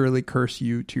will surely curse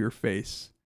you to your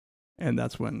face. And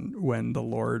that's when the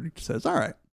Lord says, all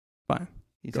right, fine.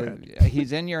 Go ahead.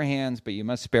 He's in your hands, but you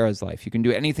must spare his life. You can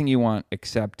do anything you want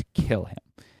except kill him.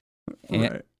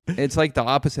 Right. It's like the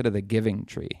opposite of the giving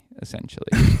tree, essentially.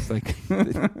 It's like...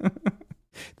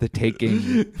 The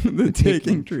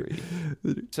taking tree.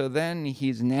 So then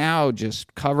he's now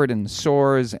just covered in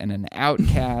sores and an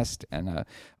outcast and an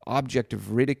object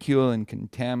of ridicule and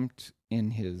contempt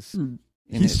in his...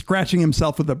 He's scratching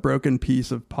himself with a broken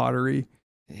piece of pottery.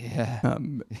 Yeah.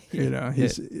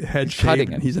 His head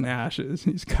shaved and he's in ashes.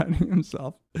 He's cutting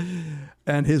himself.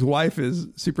 And his wife is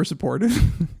super supportive.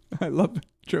 I love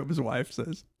Job's wife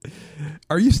says,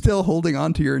 are you still holding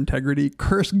on to your integrity?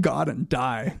 Curse God and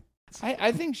die.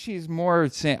 I think she's more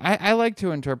saying, I like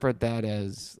to interpret that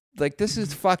as, like, this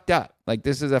is fucked up. Like,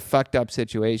 this is a fucked up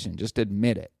situation. Just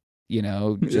admit it.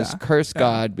 Just curse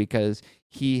God because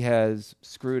he has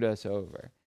screwed us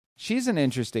over. She's an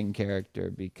interesting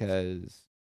character because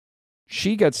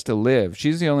she gets to live.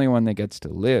 She's the only one that gets to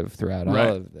live throughout all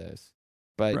of this.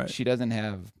 But she doesn't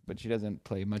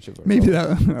play much of a Maybe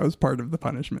role. that was part of the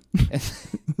punishment.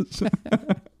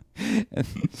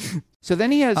 So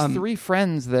then he has three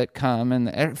friends that come, and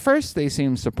at first they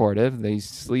seem supportive. They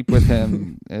sleep with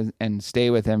him and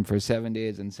stay with him for 7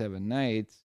 days and 7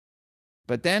 nights.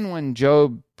 But then when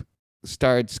Job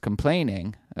starts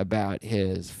complaining about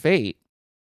his fate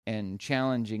and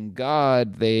challenging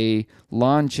God, they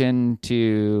launch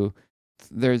into,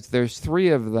 there's three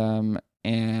of them,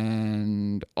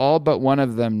 and all but one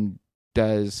of them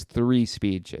does 3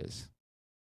 speeches.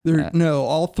 No,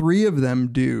 all 3 of them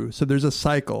do. So there's a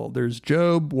cycle. There's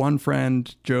Job, one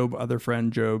friend, Job, other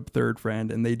friend, Job, third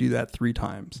friend, and they do that 3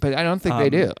 times. But I don't think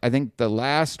they do. I think the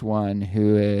last one,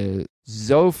 who is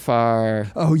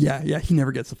Zophar... Oh, yeah, he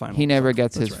never gets the final. He never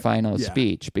gets his final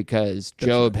speech because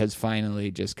Job has finally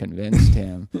just convinced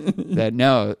him that,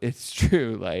 no, it's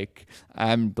true. Like,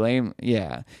 I'm blame...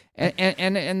 Yeah.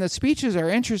 And the speeches are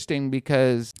interesting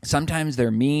because sometimes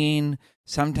they're mean.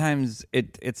 Sometimes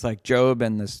it's like Job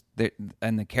and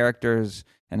the characters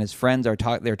and his friends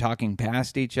they're talking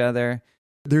past each other.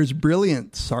 There's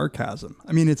brilliant sarcasm.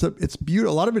 I mean, it's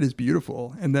beautiful. A lot of it is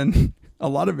beautiful, and then a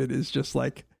lot of it is just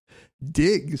like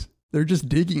digs. They're just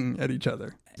digging at each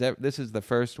other. This is the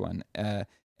first one.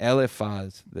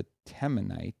 Eliphaz the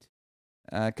Temanite.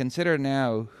 Consider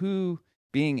now who,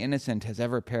 being innocent, has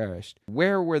ever perished.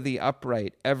 Where were the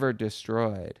upright ever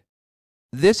destroyed?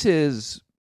 This is,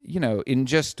 in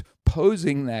just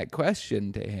posing that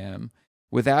question to him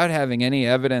without having any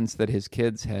evidence that his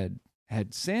kids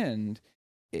had sinned,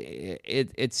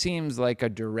 it seems like a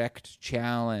direct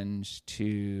challenge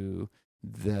to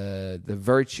the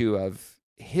virtue of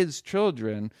his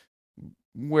children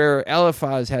where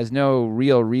Eliphaz has no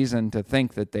real reason to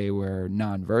think that they were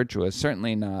non-virtuous,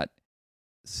 certainly not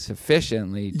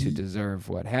sufficiently to deserve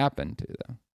what happened to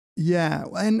them. Yeah,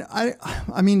 and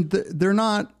I mean, they're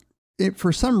not.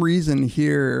 For some reason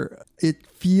here, it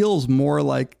feels more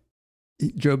like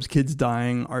Job's kids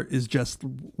dying is just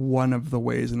one of the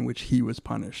ways in which he was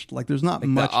punished. Like, there's not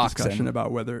much discussion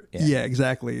about whether. Yeah,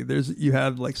 exactly. You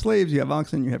have like slaves, you have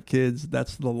oxen, you have kids.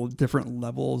 That's the different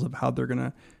levels of how they're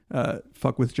gonna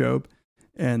fuck with Job,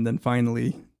 and then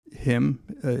finally him,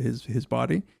 his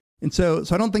body. And so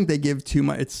I don't think they give too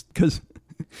much. It's because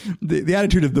the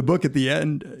attitude of the book at the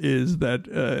end is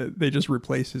that they just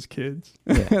replace his kids.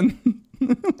 Yeah.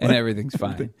 And everything's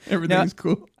fine. Everything's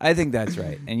cool. I think that's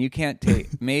right. And you can't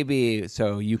take, maybe,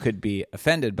 so you could be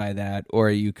offended by that,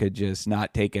 or you could just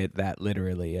not take it that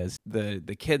literally, as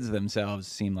the kids themselves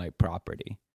seem like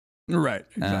property. Right.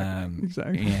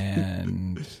 Exactly.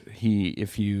 And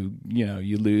if you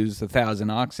lose 1,000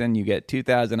 oxen, you get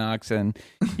 2,000 oxen.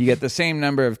 You get the same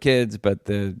number of kids, but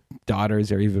the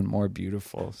daughters are even more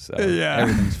beautiful. So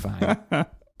everything's fine.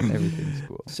 Everything's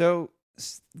cool. So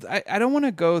I don't want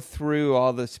to go through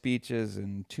all the speeches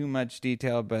in too much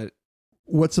detail, but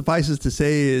what suffices to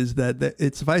say is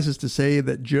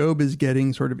that Job is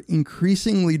getting sort of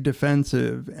increasingly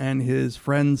defensive, and his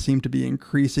friends seem to be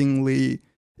increasingly.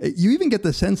 You even get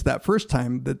the sense that first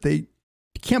time that they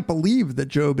can't believe that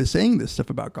Job is saying this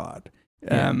stuff about God.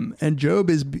 Yeah. And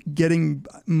Job is getting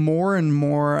more and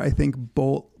more, I think,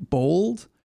 bold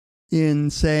in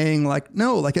saying, like,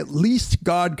 no, like, at least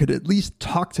God could at least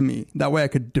talk to me. That way I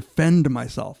could defend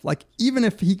myself. Like, even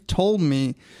if he told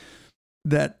me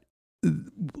that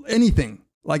anything,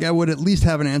 like, I would at least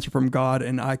have an answer from God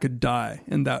and I could die,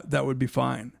 and that would be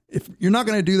fine. If you're not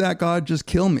going to do that, God, just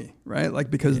kill me, right? Like,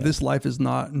 because this life is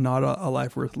not a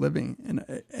life worth living.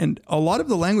 And a lot of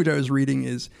the language I was reading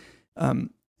is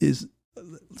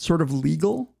sort of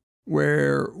legal,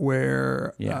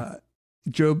 where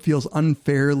Job feels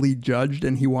unfairly judged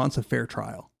and he wants a fair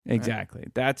trial. Exactly.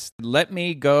 That's, let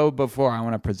me go before I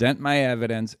want to present my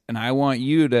evidence, and I want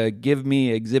you to give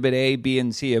me exhibit A, B,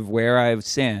 and C of where I've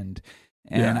sinned.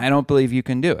 And I don't believe you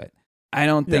can do it. I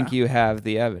don't think you have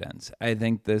the evidence. I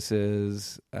think this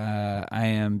is, I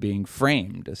am being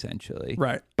framed, essentially.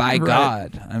 Right. By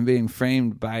God. I'm being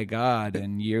framed by God,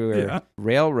 and you're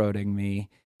railroading me.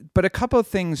 But a couple of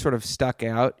things sort of stuck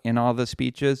out in all the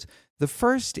speeches. The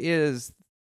first is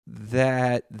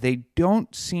that they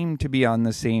don't seem to be on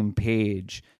the same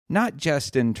page, not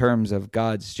just in terms of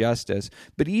God's justice,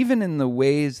 but even in the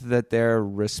ways that they're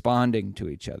responding to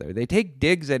each other. They take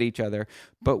digs at each other,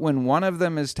 but when one of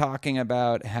them is talking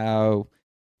about how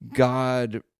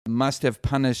God must have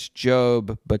punished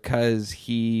Job because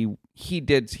he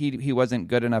wasn't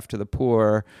good enough to the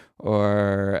poor,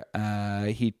 or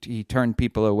he turned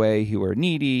people away who were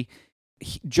needy,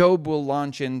 Job will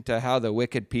launch into how the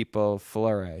wicked people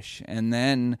flourish. And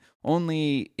then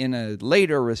only in a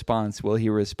later response will he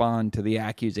respond to the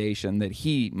accusation that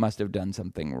he must have done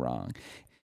something wrong.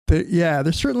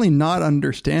 They're certainly not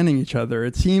understanding each other.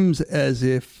 It seems as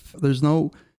if there's no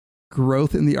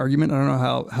growth in the argument. I don't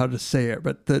know how to say it,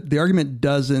 but the argument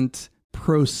doesn't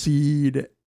proceed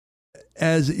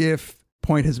as if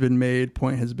point has been made,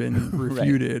 point has been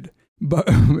refuted. Right. But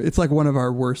it's like one of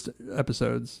our worst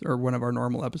episodes, or one of our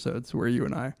normal episodes, where you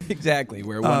and I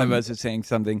where one of us is saying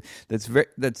something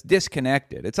that's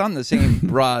disconnected. It's on the same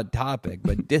broad topic,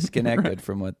 but disconnected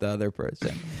from what the other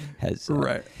person has said.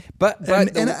 Right. But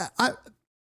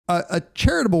a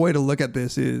charitable way to look at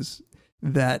this is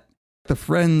that the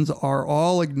friends are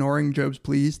all ignoring Job's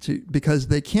pleas because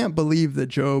they can't believe that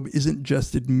Job isn't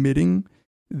just admitting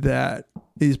that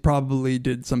he's probably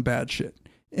did some bad shit.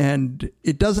 And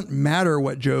it doesn't matter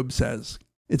what Job says.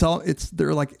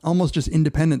 They're like almost just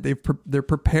independent. They've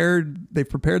prepared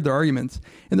their arguments,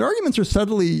 and their arguments are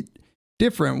subtly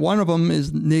different. One of them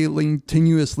is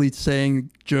continuously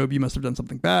saying, Job, you must have done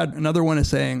something bad. Another one is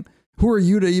saying, who are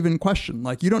you to even question?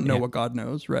 Like, you don't know what God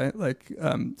knows, right? Like,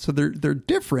 so they're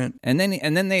different. And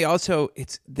then they also,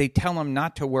 they tell him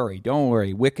not to worry. Don't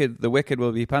worry. The wicked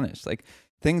will be punished. Like,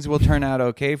 things will turn out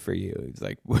okay for you. He's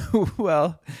like,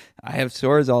 well, I have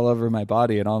sores all over my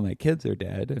body, and all my kids are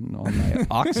dead, and all my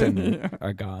oxen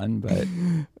are gone. But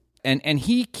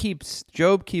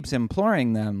Job keeps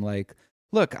imploring them, like,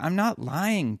 look, I'm not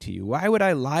lying to you. Why would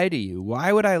I lie to you?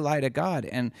 Why would I lie to God?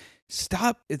 And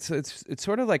stop. It's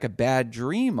sort of like a bad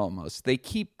dream almost. They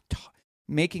keep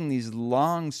making these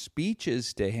long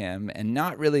speeches to him and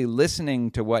not really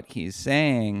listening to what he's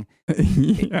saying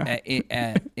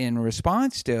in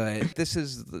response to it. This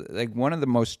is like one of the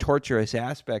most torturous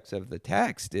aspects of the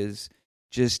text is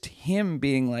just him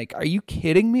being like, are you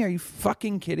kidding me? Are you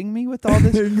fucking kidding me with all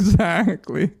this?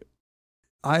 Exactly.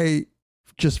 I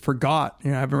just forgot, I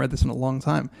haven't read this in a long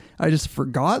time. I just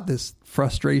forgot this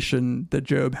frustration that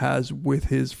Job has with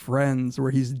his friends,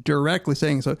 where he's directly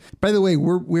saying, so by the way,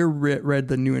 we're read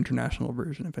the New International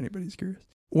Version, if anybody's curious.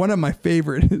 One of my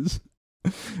favorite is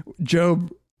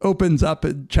Job opens up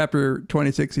at chapter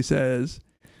 26. He says,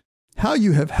 how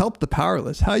you have helped the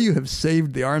powerless, how you have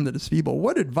saved the arm that is feeble,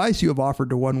 what advice you have offered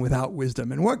to one without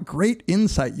wisdom, and what great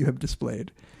insight you have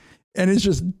displayed. And it's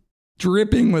just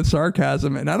dripping with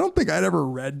sarcasm. And I don't think I'd ever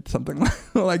read something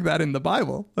like that in the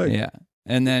Bible. Yeah.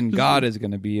 And then God is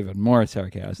going to be even more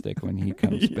sarcastic when he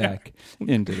comes back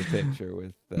into the picture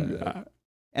with,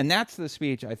 and that's the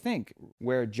speech, I think,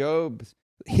 where Job's,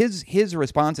 his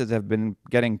responses have been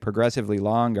getting progressively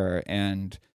longer,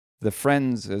 and the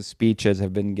friends' speeches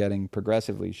have been getting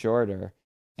progressively shorter.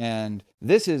 And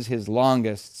this is his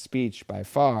longest speech by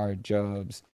far,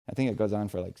 Job's. I think it goes on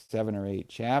for like 7 or 8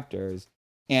 chapters,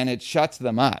 and it shuts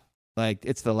them up. Like,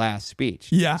 it's the last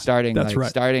speech. Yeah, starting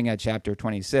at chapter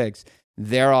 26,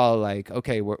 they're all like,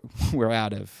 okay, we're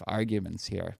out of arguments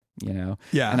here, Yeah.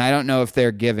 And I don't know if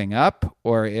they're giving up,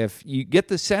 or if you get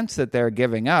the sense that they're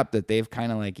giving up, that they've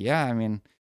kind of like, I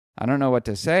don't know what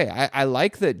to say. I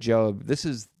like that Job, this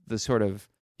is the sort of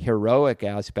heroic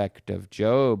aspect of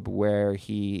Job, where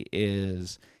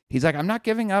he's like, I'm not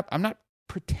giving up. I'm not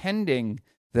pretending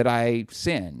that I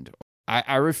sinned.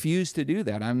 I refuse to do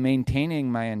that. I'm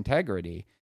maintaining my integrity.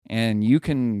 And you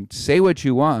can say what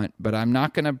you want, but I'm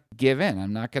not going to give in.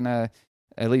 I'm not going to,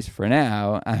 at least for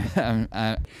now.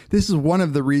 This is one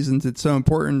of the reasons it's so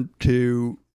important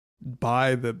to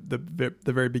buy the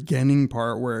very beginning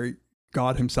part where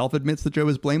God himself admits that Job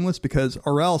is blameless, because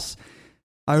or else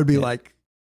I would be like,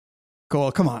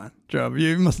 well, come on, Job,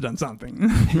 you must have done something.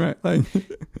 Right? Like,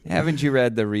 haven't you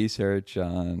read the research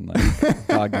on like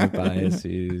cognitive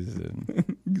biases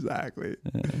and exactly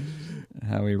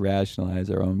how we rationalize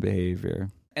our own behavior?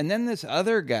 And then this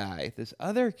other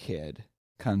kid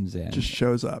comes in, just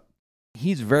shows up.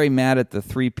 He's very mad at the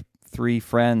three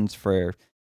friends for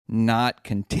not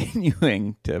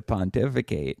continuing to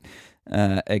pontificate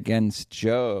against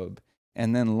Job,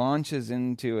 and then launches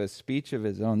into a speech of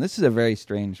his own. This is a very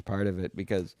strange part of it,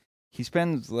 because he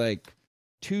spends like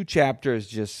 2 chapters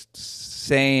just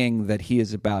saying that he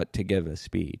is about to give a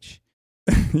speech.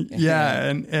 Yeah,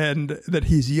 and that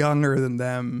he's younger than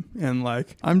them, and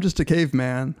like, I'm just a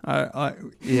caveman.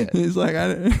 Yeah. He's like,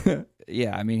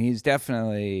 yeah, I mean, he's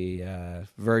definitely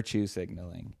virtue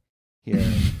signaling here.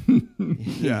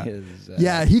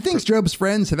 He thinks Job's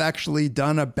friends have actually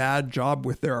done a bad job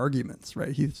with their arguments,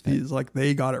 right? He's like,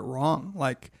 they got it wrong,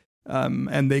 like,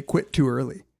 and they quit too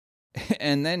early.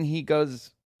 And then he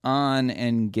goes on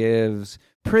and gives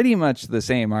pretty much the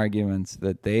same arguments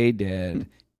that they did,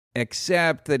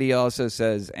 except that he also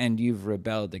says, and you've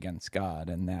rebelled against God,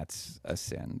 and that's a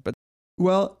sin. But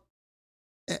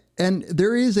and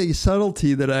there is a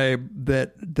subtlety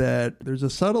that there's a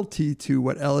subtlety to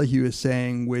what Elihu is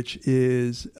saying, which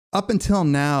is, up until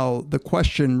now, the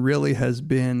question really has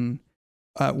been,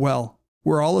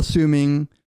 we're all assuming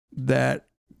that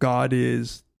God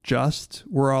is just.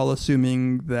 We're all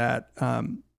assuming that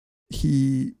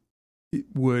he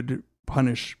would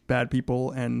punish bad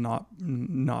people and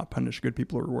not punish good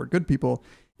people or reward good people.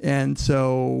 And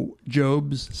so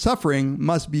Job's suffering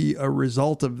must be a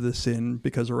result of the sin,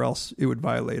 because or else it would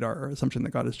violate our assumption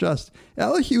that God is just.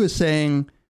 Elihu is saying,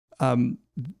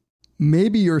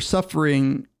 maybe your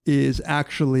suffering is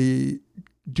actually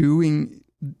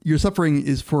your suffering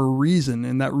is for a reason,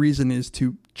 and that reason is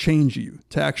to change you,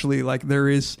 to actually, like, there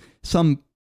is some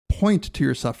point to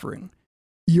your suffering.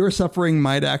 Your suffering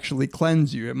might actually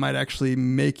cleanse you. It might actually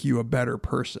make you a better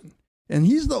person. And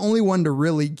he's the only one to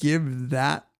really give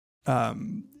that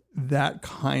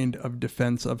kind of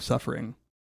defense of suffering.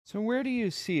 So where do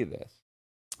you see this?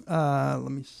 Let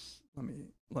me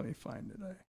find it.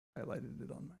 I highlighted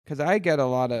it on my. Because I get a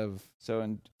lot of, so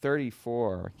in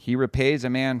 34, he repays a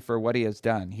man for what he has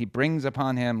done. He brings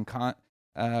upon him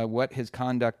what his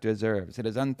conduct deserves. It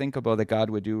is unthinkable that God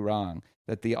would do wrong,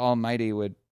 that the Almighty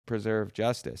would preserve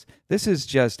justice. This is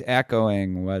just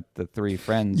echoing what the 3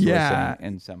 friends were saying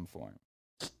in some form.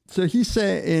 So he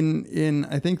said in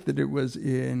I think that it was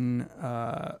in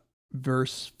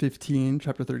verse 15,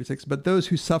 chapter 36, but those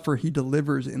who suffer, he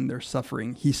delivers in their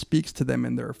suffering. He speaks to them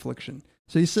in their affliction.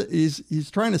 So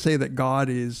he's trying to say that God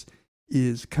is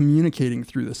communicating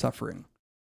through the suffering.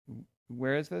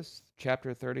 Where is this?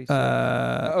 Chapter 36?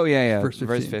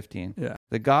 Verse 15. Yeah.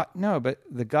 But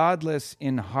the godless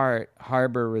in heart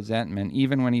harbor resentment.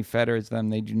 Even when he fetters them,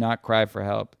 they do not cry for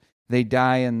help. They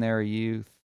die in their youth.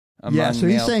 Yeah, so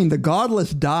he's saying the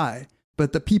godless die,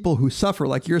 but the people who suffer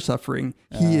like you're suffering,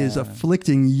 he is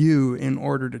afflicting you in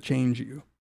order to change you.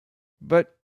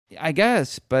 But I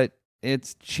guess, but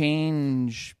it's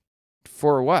change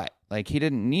for what? Like, he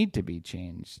didn't need to be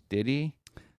changed, did he?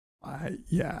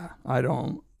 I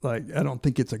don't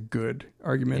think it's a good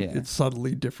argument. Yeah. It's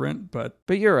subtly different, but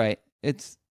you're right.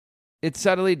 It's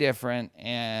subtly different,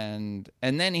 and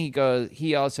then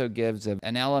he also gives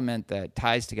an element that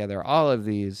ties together all of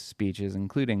these speeches,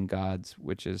 including God's,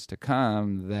 which is to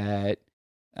come, that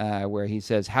where he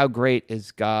says, "How great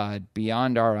is God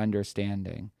beyond our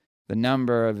understanding? The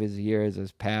number of his years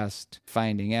is past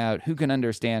finding out. Who can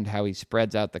understand how he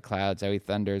spreads out the clouds, how he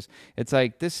thunders?" It's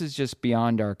like, this is just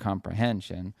beyond our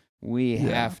comprehension. We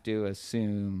have to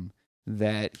assume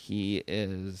that he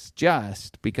is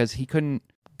just, because he couldn't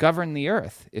govern the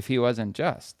earth if he wasn't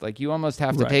just. Like, you almost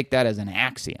have to take that as an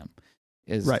axiom,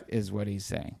 is what he's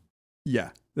saying.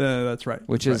 Yeah, that's right.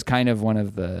 Which is kind of one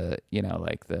of the,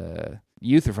 like the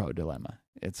Euthyphro dilemma.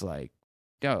 It's like,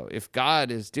 no, if God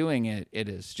is doing it, it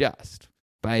is just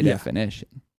by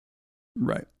definition.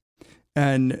 Right.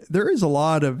 And there is a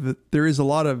lot of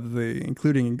the,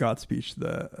 including in God's speech,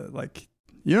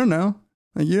 you don't know,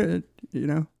 like,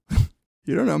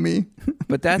 you don't know me.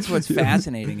 But that's what's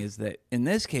fascinating, is that in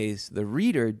this case, the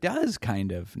reader does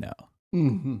kind of know.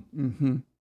 Mm-hmm. Mm-hmm.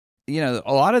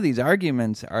 A lot of these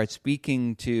arguments are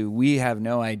speaking to, we have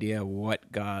no idea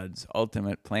what God's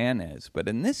ultimate plan is. But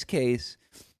in this case,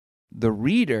 the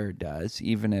reader does,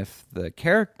 even if the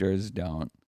characters don't.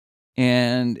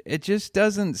 And it just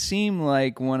doesn't seem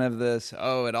like one of this,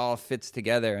 it all fits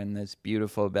together in this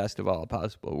beautiful best of all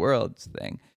possible worlds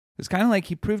thing. It's kind of like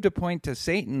he proved a point to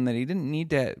Satan that he didn't need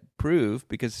to prove,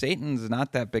 because Satan's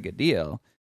not that big a deal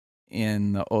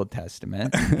in the Old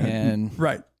Testament. And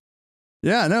right.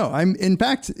 Yeah, no, in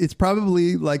fact, it's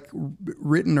probably like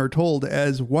written or told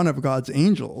as one of God's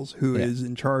angels who is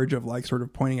in charge of like sort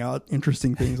of pointing out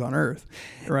interesting things on earth.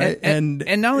 Right. And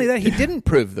not only that, he didn't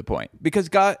prove the point, because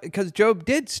Job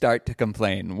did start to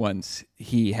complain once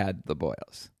he had the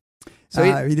boils. So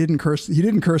he didn't curse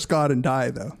God and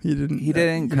die, though. He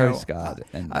didn't curse God.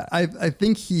 I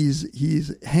think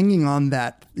he's hanging on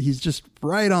that. He's just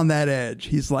right on that edge.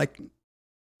 He's like,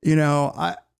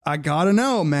 I gotta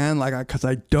know, man, like, because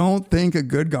I don't think a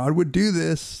good God would do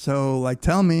this. So, like,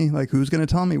 tell me, like, who's going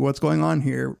to tell me what's going on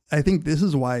here? I think this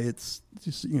is why it's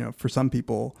just, for some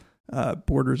people,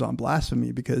 borders on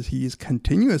blasphemy, because he's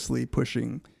continuously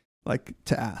pushing, like,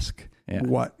 to ask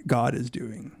what God is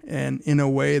doing. And in a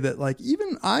way that, like,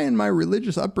 even I, in my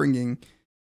religious upbringing,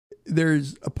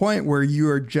 there's a point where you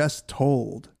are just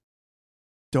told,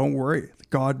 don't worry,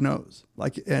 God knows.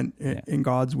 Like, and in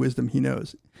God's wisdom, he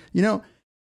knows.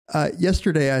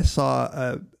 Yesterday I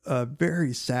saw a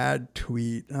very sad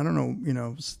tweet. I don't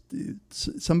know,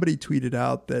 somebody tweeted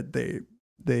out that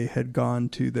they had gone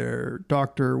to their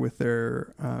doctor with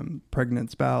their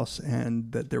pregnant spouse,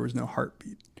 and that there was no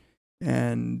heartbeat.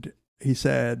 And he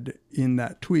said in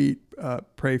that tweet,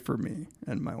 "Pray for me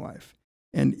and my wife."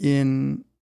 And in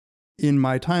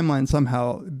my timeline,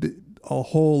 somehow a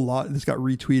whole lot, this got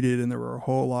retweeted, and there were a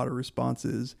whole lot of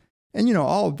responses. And,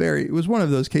 it was one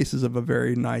of those cases of a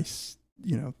very nice,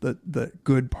 the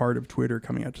good part of Twitter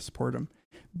coming out to support him.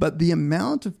 But the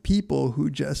amount of people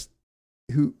who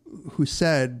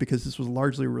said, because this was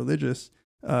largely a religious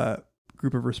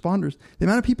group of responders, the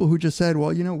amount of people who just said,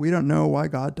 well, we don't know why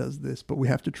God does this, but we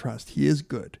have to trust. He is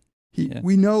good.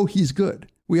 We know he's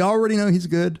good. We already know he's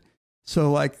good.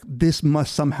 So, like, this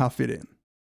must somehow fit in.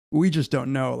 We just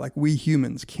don't know. Like, we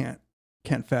humans can't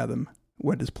fathom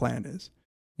what his plan is.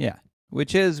 Yeah,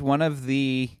 which is one of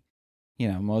the,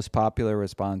 most popular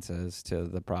responses to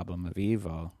the problem of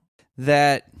evil.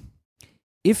 That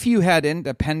if you had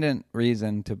independent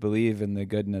reason to believe in the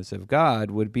goodness of God,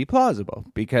 would be plausible,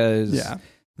 because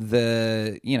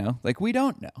we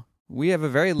don't know. We have a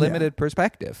very limited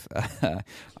perspective.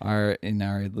 Our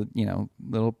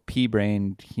little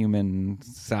pea-brained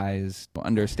human-sized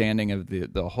understanding of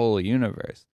the whole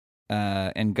universe.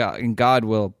 And God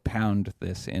will pound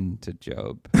this into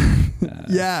Job.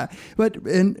 But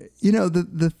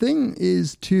the thing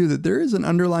is too that there is an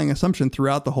underlying assumption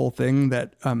throughout the whole thing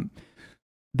that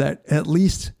that at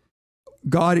least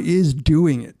God is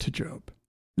doing it to Job.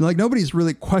 Like, nobody's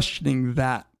really questioning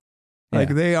that.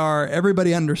 Like,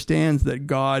 everybody understands that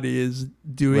God is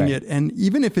doing it, and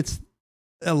even if it's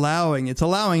allowing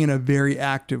in a very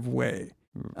active way.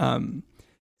 What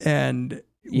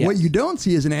you don't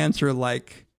see is an answer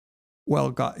like,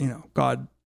 well, God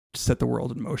set the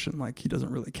world in motion. Like, he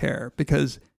doesn't really care,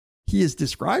 because he is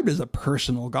described as a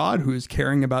personal God who is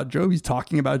caring about Job. He's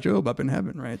talking about Job up in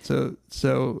heaven, right?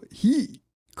 So he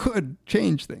could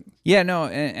change things. Yeah, no,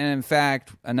 and in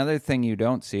fact, another thing you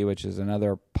don't see, which is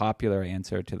another popular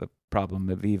answer to the problem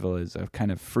of evil, is a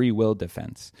kind of free will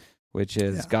defense, which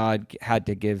is God had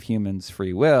to give humans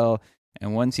free will.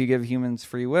 And once you give humans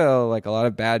free will, like a lot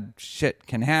of bad shit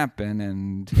can happen.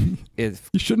 And if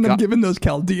you shouldn't have given those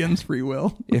Chaldeans free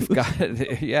will. If God,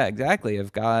 yeah, exactly.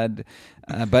 If God,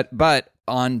 but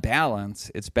on balance,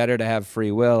 it's better to have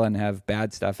free will and have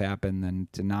bad stuff happen than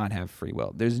to not have free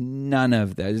will. There's none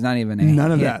of that. There's not even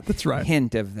of that. That's right.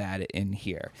 Hint of that in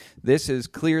here. This is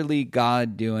clearly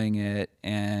God doing it,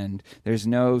 and there's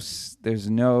no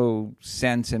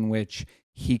sense in which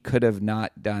he could have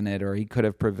not done it or he could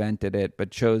have prevented it but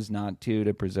chose not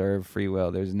to preserve free will.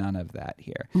 There's none of that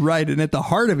here. Right. And at the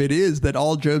heart of it is that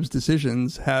all Job's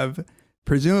decisions have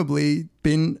presumably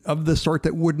been of the sort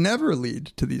that would never lead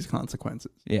to these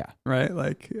consequences. Yeah. Right?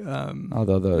 Like,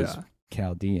 although those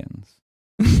Chaldeans.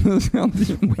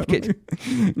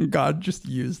 God just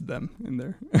used them in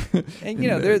there. And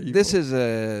this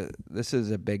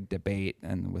is a big debate,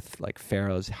 and with like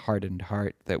Pharaoh's hardened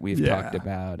heart that we've talked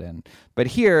about, but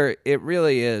here it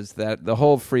really is that the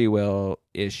whole free will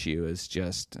issue is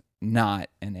just not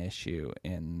an issue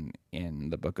in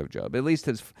the book of Job, at least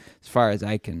as far as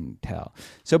I can tell.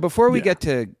 So before we get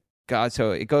to God,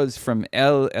 so it goes from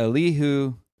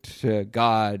Elihu to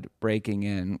God breaking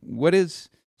in. What is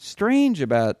strange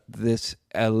about this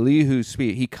Elihu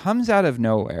speech? He comes out of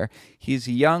nowhere. He's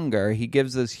younger. He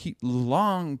gives this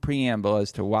long preamble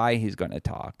as to why he's going to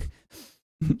talk.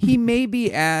 He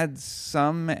maybe adds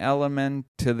some element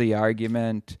to the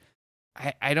argument.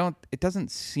 It doesn't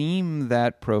seem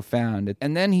that profound.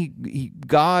 And then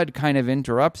God kind of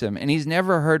interrupts him, and he's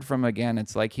never heard from again.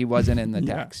 It's like he wasn't in the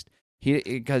text.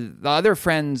 Because the other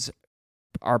friends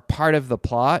are part of the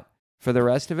plot for the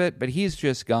rest of it, but he's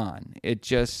just gone. It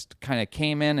just kind of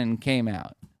came in and came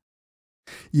out.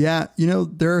 Yeah,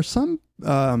 there are some,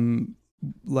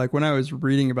 like when I was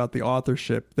reading about the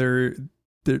authorship, I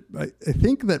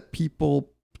think that people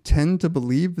tend to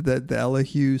believe that the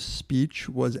Elihu speech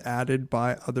was added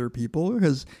by other people,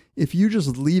 because if you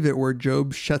just leave it where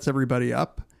Job shuts everybody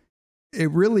up,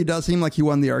 it really does seem like he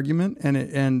won the argument.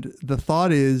 And the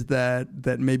thought is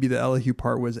that maybe the Elihu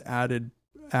part was added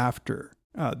after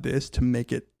this to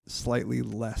make it slightly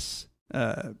less,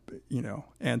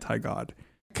 anti-God.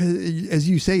 Because as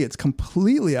you say, it's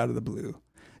completely out of the blue.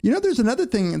 There's another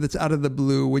thing that's out of the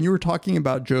blue. When you were talking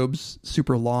about Job's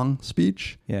super long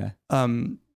speech,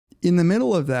 in the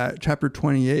middle of that, chapter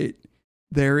 28,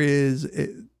 there is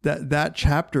that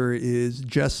chapter is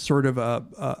just sort of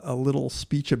a little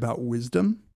speech about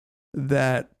wisdom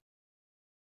that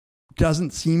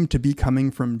doesn't seem to be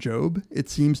coming from Job. It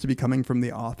seems to be coming from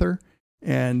the author.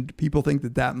 And people think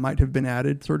that might have been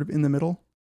added sort of in the middle.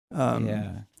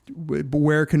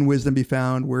 Where can wisdom be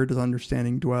found? Where does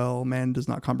understanding dwell? Man does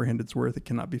not comprehend its worth. It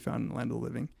cannot be found in the land of the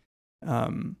living.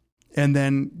 And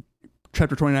then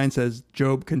chapter 29 says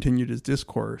Job continued his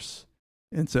discourse.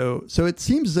 And so it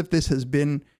seems as if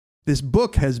this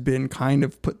book has been kind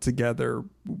of put together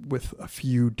with a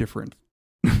few different.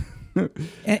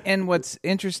 and what's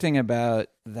interesting about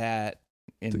that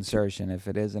insertion, if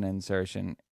it is an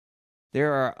insertion,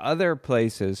 there are other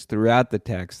places throughout the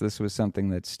text, this was something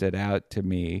that stood out to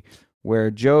me,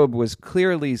 where Job was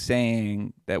clearly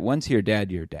saying that once you're dead,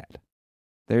 you're dead.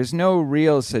 There's no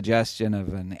real suggestion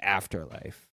of an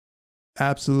afterlife.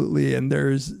 Absolutely. And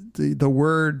there's the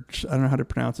word, I don't know how to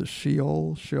pronounce it,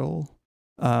 Sheol,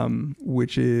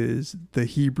 which is the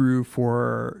Hebrew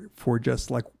for just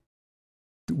like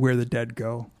where the dead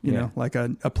go, you know, like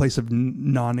a place of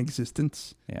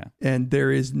non-existence. Yeah. And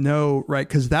there is no, right,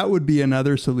 because that would be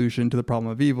another solution to the problem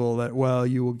of evil, that, well,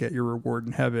 you will get your reward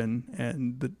in heaven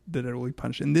and that it will be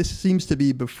punished. And this seems to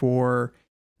be before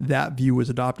that view was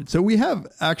adopted. So we have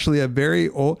actually a very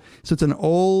old, so it's an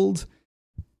old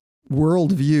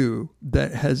world view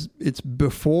that it's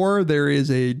before there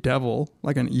is a devil,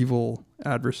 like an evil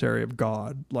adversary of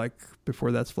God, like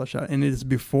before that's fleshed out. And it is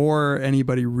before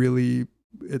anybody really,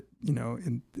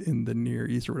 in the Near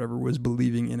East or whatever, was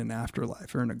believing in an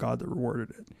afterlife or in a God that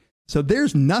rewarded it. So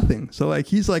there's nothing. So like,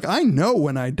 he's like, I know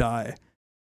when I die,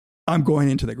 I'm going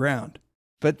into the ground.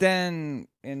 But then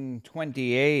in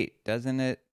 28, doesn't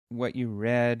it, what you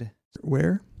read?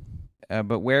 Where?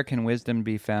 But where can wisdom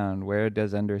be found? Where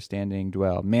does understanding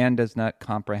dwell? Man does not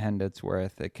comprehend its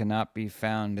worth. It cannot be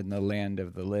found in the land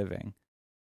of the living.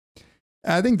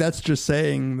 I think that's just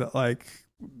saying that, like,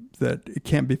 that it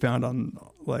can't be found on,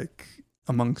 like,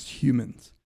 amongst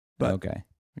humans. But, okay.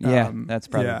 Yeah, that's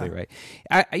probably right.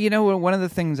 One of the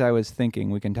things I was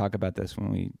thinking, we can talk about this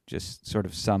when we just sort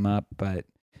of sum up, but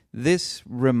this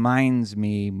reminds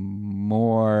me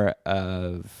more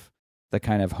of the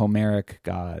kind of Homeric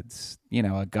gods,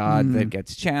 a god that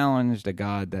gets challenged, a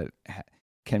god that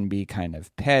can be kind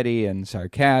of petty and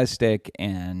sarcastic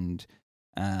and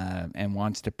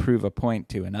wants to prove a point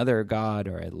to another god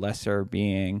or a lesser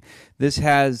being. This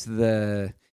has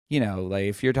the, like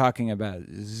if you're talking about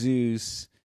Zeus,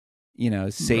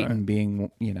 Satan being,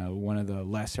 one of the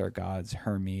lesser gods,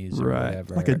 Hermes or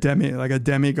whatever. Like a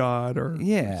demigod or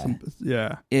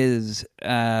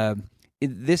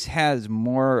this has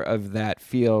more of that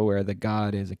feel where the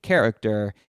god is a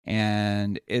character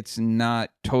and it's not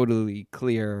totally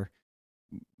clear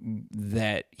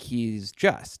that he's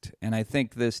just. And I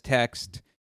think this text,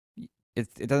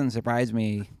 it doesn't surprise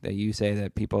me that you say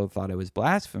that people thought it was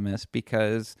blasphemous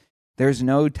because there's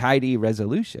no tidy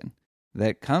resolution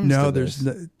that comes to this.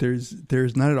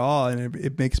 There's not at all, and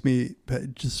it makes me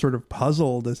just sort of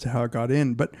puzzled as to how it got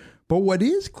in. But what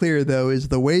is clear though is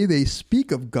the way they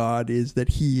speak of God is that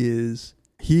he is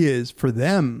for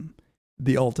them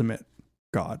the ultimate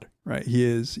God, right? He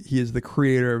is the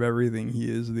creator of everything. He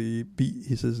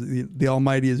says the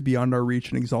Almighty is beyond our reach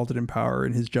and exalted in power,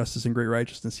 and his justice and great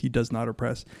righteousness he does not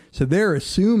oppress. So they're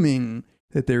assuming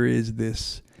that there is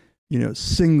this,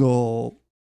 single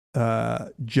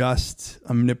just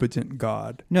omnipotent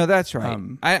God. No, that's right.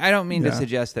 I don't mean to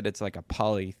suggest that it's like a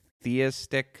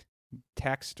polytheistic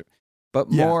text, but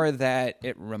more that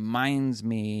it reminds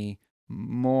me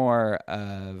more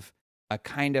of a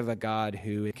kind of a God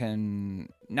who can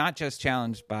not just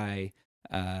challenged by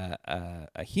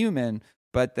a human,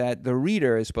 but that the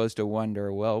reader is supposed to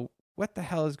wonder, well, what the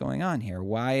hell is going on here?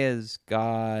 Why is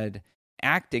God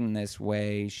acting this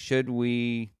way? Should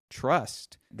we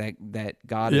trust that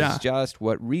God is just?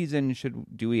 What reason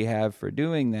do we have for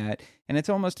doing that? And it's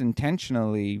almost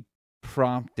intentionally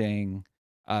prompting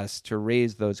us to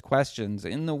raise those questions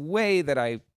in the way that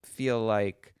I feel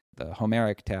like the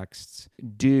Homeric texts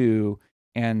do,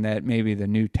 and that maybe the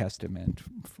New Testament,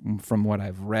 from what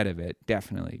I've read of it,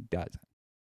 definitely doesn't.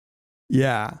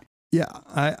 Yeah,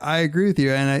 I agree with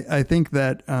you, and I think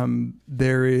that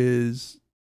there is,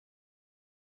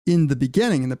 in the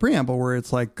beginning, in the preamble, where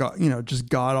it's like God, just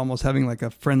God almost having like a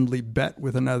friendly bet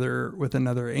with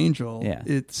another angel. Yeah.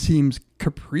 It seems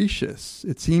capricious.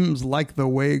 It seems like the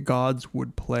way gods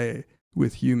would play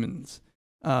with humans.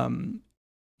 So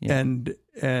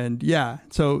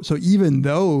even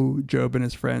though Job and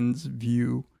his friends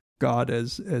view God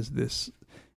as this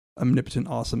omnipotent,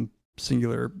 awesome,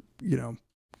 singular,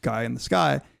 guy in the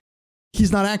sky,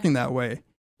 he's not acting that way.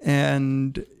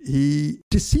 And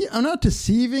I'm not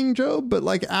deceiving Job, but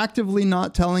like actively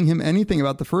not telling him anything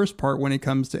about the first part when he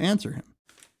comes to answer him.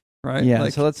 Right? Yeah.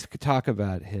 So let's talk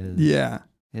about his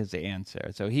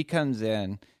answer. So he comes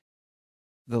in.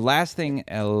 The last thing,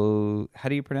 how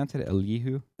do you pronounce it?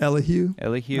 Elihu.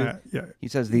 He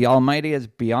says, the Almighty is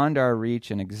beyond our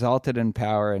reach and exalted in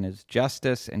power, and his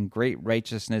justice and great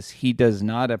righteousness he does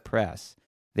not oppress.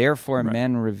 Therefore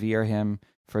men revere him,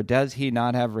 for does he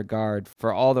not have regard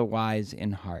for all the wise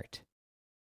in heart?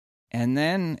 And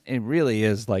then it really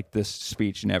is like this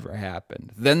speech never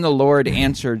happened. Then the Lord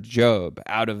answered Job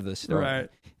out of the story. Right.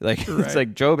 It's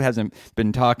like Job hasn't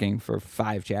been talking for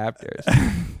 5 chapters.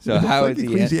 So how is he?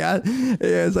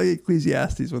 It's like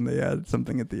Ecclesiastes when they add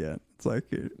something at the end. It's like,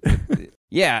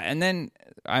 yeah. And then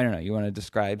I don't know. You want to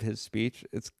describe his speech?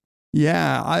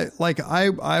 I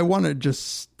want to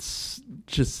just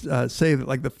say that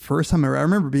like the first time I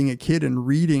remember being a kid and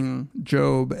reading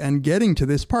Job and getting to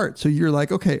this part. So you're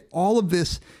like, okay, all of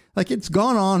this, like it's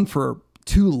gone on for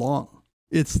too long.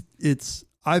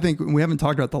 I think we haven't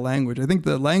talked about the language. I think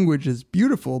the language is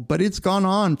beautiful, but it's gone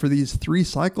on for these 3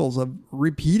 cycles of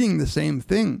repeating the same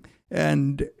thing.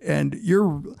 And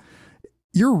you're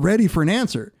ready for an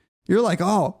answer. You're like,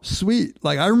 oh, sweet.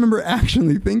 Like I remember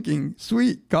actually thinking,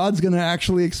 sweet, God's going to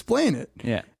actually explain it.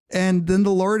 Yeah. And then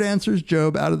the Lord answers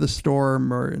Job out of the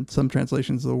storm, or in some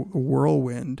translations, the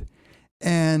whirlwind.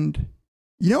 And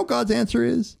you know what God's answer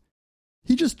is?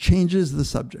 He just changes the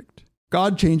subject.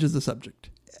 God changes the subject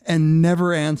and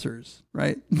never answers,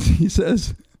 right? He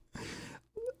says,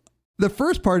 the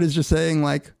first part is just saying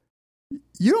like,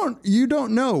 you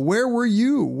don't know. Where were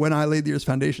you when I laid the earth's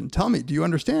foundation? Tell me, do you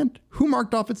understand? Who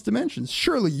marked off its dimensions?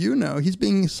 Surely you know. He's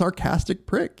being a sarcastic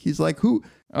prick. He's like, who?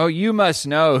 Oh, you must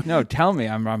know. No, tell me.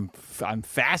 I'm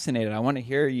fascinated. I want to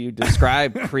hear you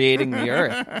describe creating the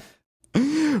earth.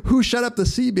 Who shut up the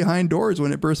sea behind doors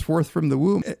when it burst forth from the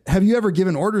womb? Have you ever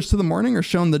given orders to the morning or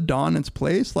shown the dawn its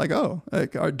place? Like,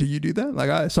 do you do that?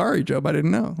 Like, sorry, Job, I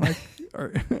didn't know. Like,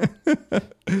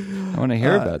 I want to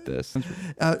hear about this. And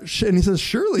he says,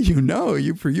 surely you know,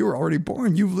 for you were already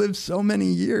born. You've lived so many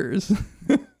years.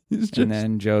 And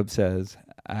then Job says,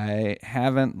 I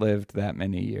haven't lived that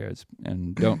many years,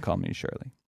 and don't call me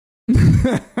Shirley.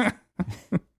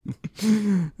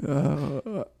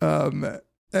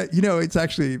 It's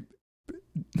actually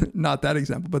not that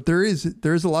example, but there is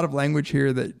a lot of language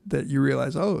here that you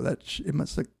realize,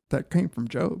 that came from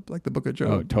Job, like the book of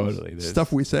Job. Oh, totally.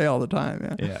 Stuff we say all the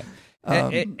time. Yeah.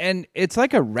 And it's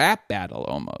like a rap battle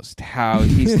almost, how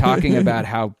he's talking about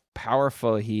how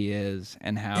powerful he is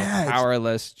and how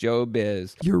powerless Job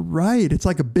is. You're right. It's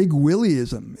like a Big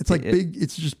Willieism. It's like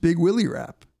it's just Big Willie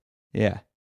rap. Yeah.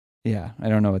 Yeah. I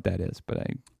don't know what that is, but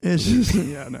it's just,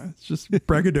 it's just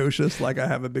braggadocious. Like I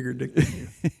have a bigger dick than you.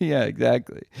 Yeah,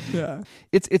 exactly. Yeah.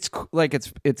 It's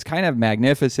kind of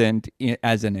magnificent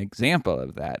as an example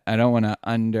of that. I don't want to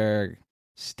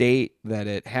understate that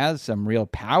it has some real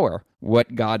power,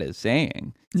 what God is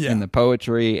saying in the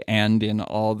poetry and in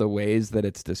all the ways that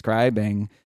it's describing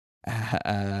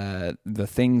the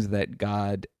things that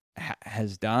God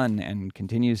has done and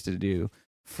continues to do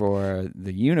for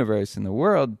the universe and the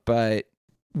world. But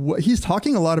he's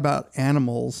talking a lot about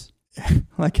animals,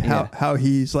 like how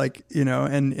he's like,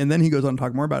 and then he goes on to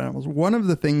talk more about animals. One of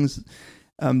the things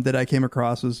that I came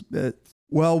across was that,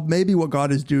 maybe what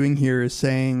God is doing here is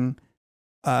saying,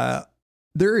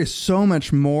 there is so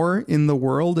much more in the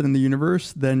world and in the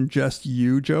universe than just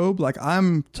you, Job. Like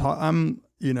I'm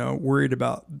worried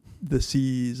about the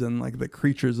seas and like the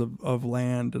creatures of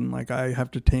land, and like I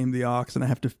have to tame the ox and I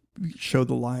have to show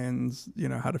the lions,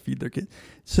 how to feed their kids.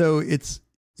 So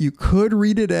you could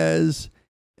read it as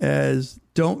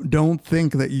don't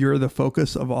think that you're the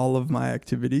focus of all of my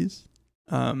activities.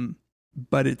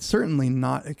 But it's certainly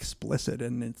not explicit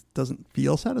and it doesn't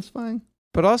feel satisfying.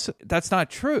 But also, that's not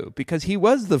true, because he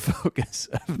was the focus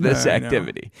of this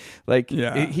activity.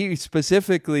 He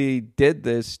specifically did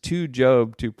this to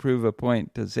Job to prove a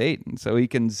point to Satan. So he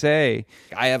can say,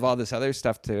 I have all this other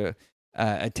stuff to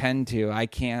attend to. I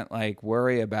can't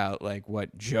worry about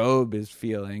what Job is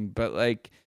feeling. But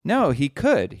no, he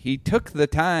could. He took the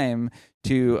time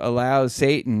to allow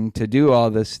Satan to do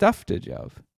all this stuff to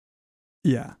Job.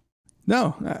 Yeah.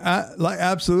 No,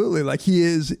 absolutely. Like he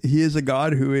is a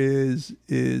God who is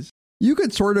you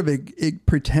could sort of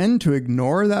pretend to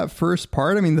ignore that first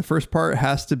part. I mean, the first part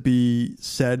has to be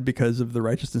said because of the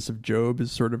righteousness of Job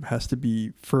has to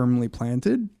be firmly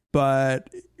planted. But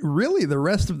really the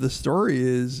rest of the story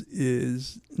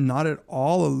is not at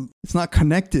all, it's not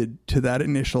connected to that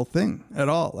initial thing at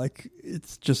all. Like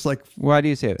it's just like, why do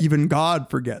you say that? Even God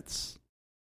forgets.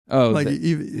 Oh,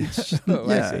 it's just,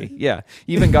 I see. Yeah.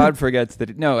 Even God forgets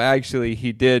that, no, actually,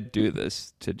 he did do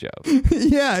this to Job.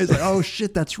 Yeah. He's like, oh,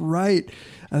 shit, that's right.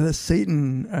 That's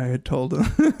Satan, I had told him.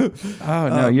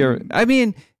 Oh,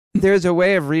 no, there's a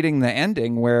way of reading the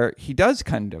ending where he does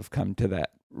kind of come to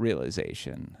that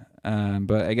realization.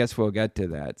 But I guess we'll get to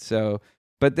that. So,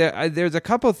 but there's a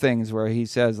couple things where he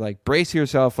says, brace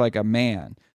yourself like a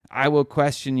man. I will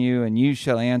question you and you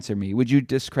shall answer me. Would you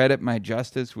discredit my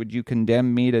justice? Would you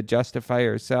condemn me to justify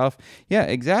yourself? Yeah,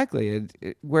 exactly.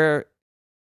 Where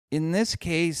in this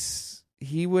case,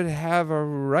 he would have a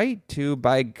right to,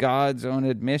 by God's own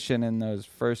admission in those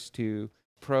first two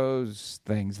prose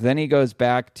things. Then he goes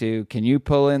back to, can you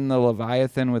pull in the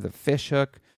Leviathan with a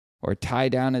fishhook or tie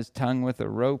down his tongue with a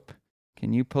rope?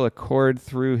 Can you pull a cord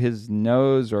through his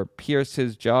nose or pierce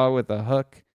his jaw with a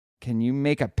hook? Can you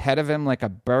make a pet of him like a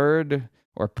bird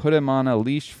or put him on a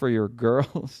leash for your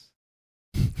girls?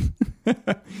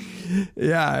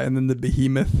 Yeah, and then the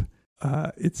behemoth.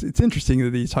 It's interesting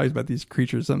that he talks about these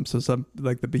creatures. So some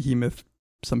like the behemoth,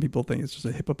 some people think it's just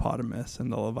a hippopotamus,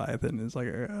 and the Leviathan is like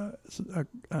a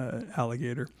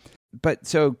alligator. But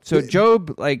so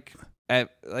Job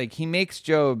he makes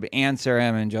Job answer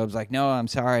him, and Job's like, no, I'm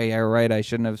sorry, you're right, I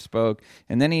shouldn't have spoke.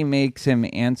 And then he makes him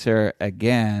answer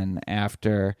again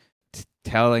after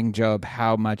telling Job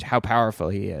how powerful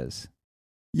he is.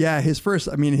 Yeah, his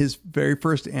very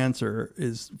first answer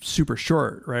is super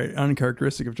short, right?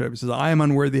 Uncharacteristic of Job. He says, I am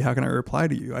unworthy, how can I reply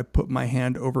to you? I put my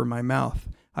hand over my mouth.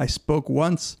 I spoke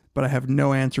once, but I have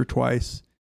no answer twice.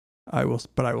 I will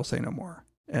say no more.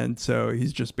 And so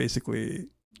he's just basically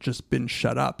just been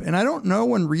shut up. And I don't know,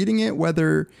 when reading it,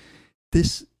 whether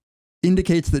this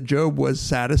indicates that Job was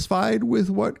satisfied with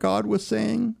what God was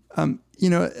saying.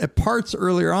 At parts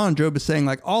earlier on, Job is saying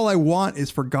all I want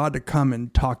is for God to come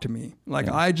and talk to me.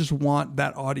 I just want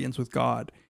that audience with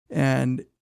God. And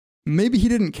maybe he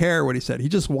didn't care what he said. He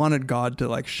just wanted God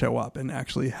to show up and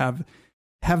actually have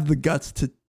the guts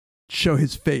to show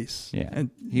his face. Yeah. And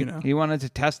he wanted to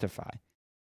testify.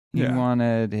 He Yeah.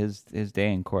 wanted his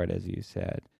day in court, as you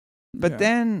said. But Yeah.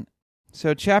 then,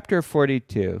 so chapter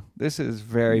 42, this is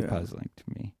very Yeah. puzzling to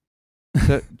me.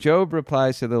 So Job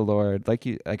replies to the Lord, like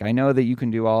I know that you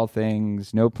can do all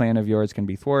things. No plan of yours can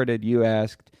be thwarted. You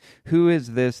asked, who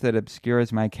is this that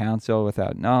obscures my counsel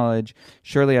without knowledge?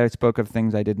 Surely I spoke of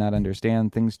things I did not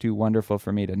understand, things too wonderful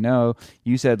for me to know.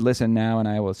 You said, listen now, and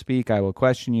I will speak. I will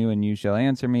question you, and you shall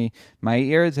answer me. My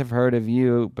ears have heard of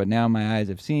you, but now my eyes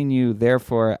have seen you.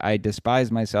 Therefore I despise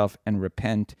myself and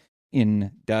repent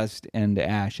in dust and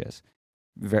ashes.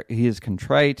 He is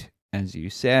contrite, as you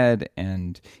said,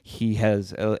 and he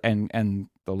has, and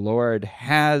the Lord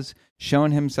has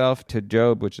shown himself to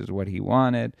Job, which is what he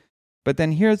wanted. But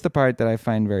then here's the part that I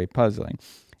find very puzzling.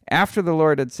 After the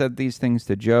Lord had said these things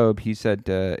to Job, he said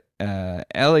to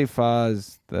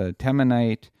Eliphaz the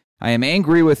Temanite, I am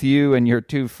angry with you and your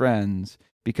 2 friends,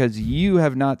 because you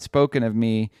have not spoken of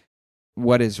me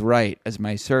what is right, as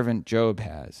my servant Job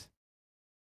has.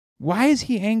 Why is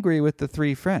he angry with the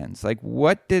 3 friends? Like,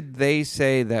 what did they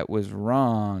say that was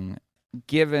wrong,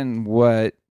 given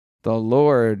what the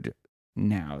Lord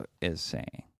now is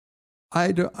saying?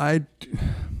 I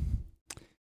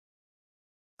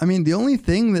mean, the only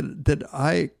thing that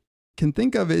I can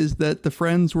think of is that the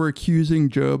friends were accusing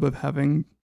Job of having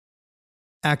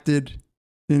acted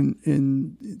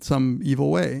in some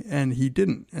evil way, and he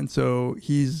didn't. And so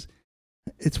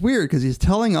it's weird because he's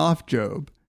telling off Job,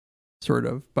 sort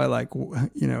of, by like,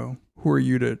 you know, who are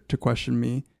you to question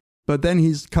me? But then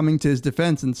he's coming to his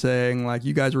defense and saying, like,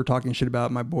 you guys were talking shit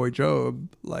about my boy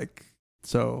Job, like,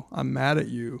 so I'm mad at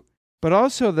you. But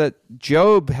also that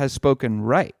Job has spoken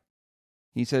right.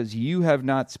 He says, you have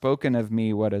not spoken of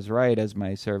me what is right, as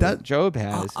my servant Job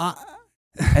has. And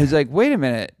it's like, wait a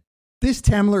minute. This,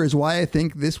 Tamler, is why I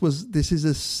think this is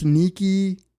a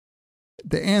sneaky,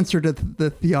 the answer to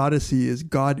the theodicy is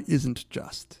God isn't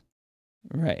just.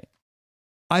 Right.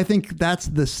 I think that's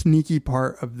the sneaky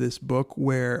part of this book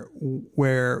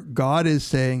where God is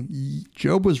saying,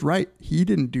 Job was right. He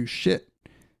didn't do shit.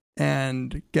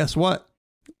 And guess what?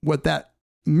 What that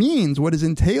means, what is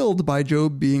entailed by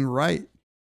Job being right,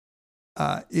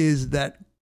 is that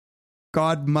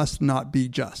God must not be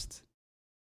just.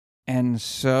 And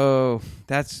so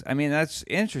that's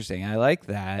interesting. I like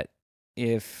that.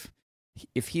 If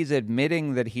he's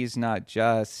admitting that he's not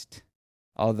just,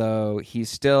 although he's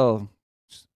still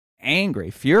angry,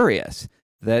 furious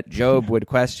that Job would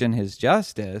question his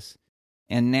justice,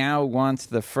 and now wants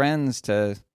the friends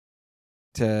to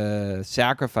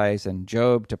sacrifice and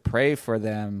Job to pray for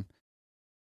them.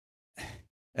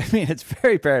 I mean, it's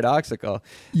very paradoxical.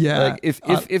 Yeah. Like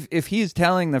if he's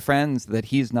telling the friends that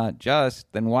he's not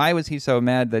just, then why was he so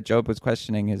mad that Job was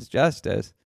questioning his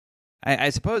justice? I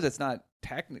suppose it's not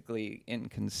technically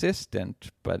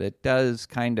inconsistent, but it does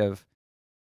kind of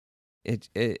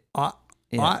the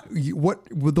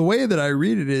way that I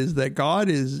read it is that God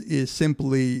is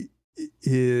simply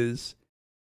his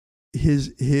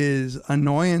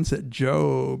annoyance at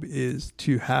Job is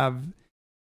to have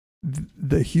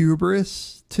the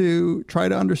hubris to try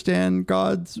to understand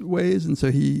God's ways. And so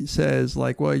he says,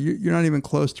 like, well, you're not even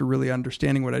close to really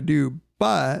understanding what I do,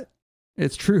 but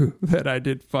it's true that I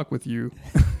did fuck with you.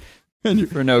 And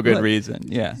for no good reason.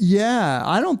 Yeah. Yeah.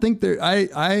 I don't think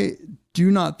I do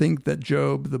not think that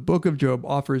the book of Job,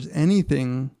 offers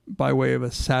anything by way of a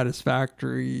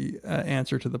satisfactory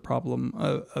answer to the problem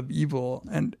of evil.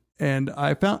 And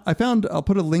I found, I'll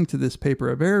put a link to this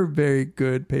paper, a very, very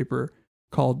good paper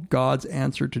called God's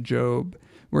Answer to Job,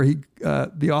 where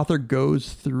the author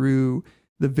goes through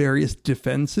the various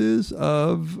defenses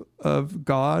of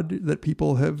God that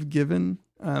people have given,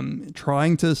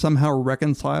 trying to somehow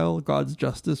reconcile God's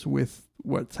justice with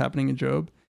what's happening in Job.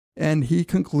 And he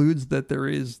concludes that there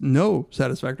is no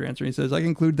satisfactory answer. He says, I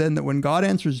conclude then that when God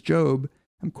answers Job,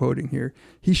 I'm quoting here,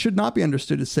 he should not be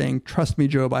understood as saying, trust me,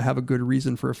 Job, I have a good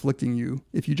reason for afflicting you.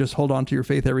 If you just hold on to your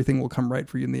faith, everything will come right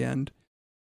for you in the end.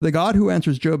 The God who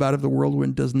answers Job out of the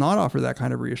whirlwind does not offer that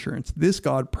kind of reassurance. This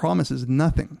God promises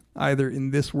nothing, either in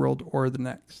this world or the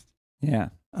next. Yeah.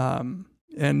 And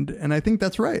I think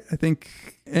that's right. I think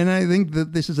that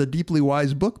this is a deeply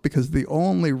wise book, because the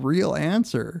only real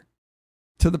answer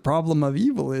to the problem of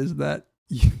evil is that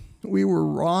we were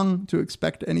wrong to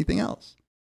expect anything else.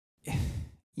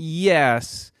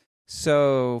 Yes.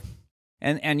 So,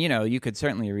 and you know, you could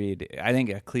certainly read, I think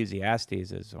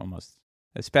Ecclesiastes is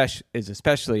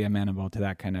especially amenable to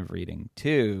that kind of reading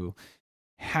too.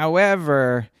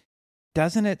 However,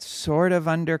 doesn't it sort of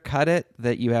undercut it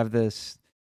that you have this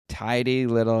tidy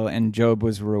little, and Job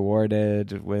was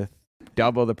rewarded with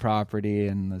double the property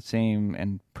and the same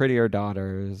and prettier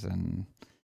daughters, and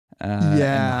and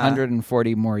Yeah.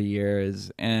 140 more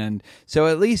years. And so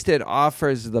at least it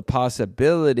offers the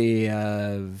possibility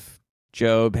of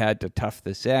Job had to tough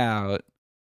this out.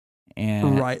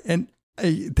 And Right. And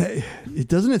it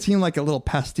doesn't it seem like a little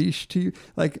pastiche to you?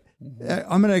 Like,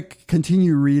 I'm going to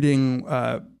continue reading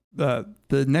the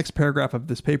next paragraph of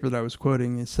this paper that I was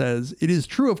quoting. It says, "It is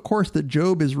true, of course, that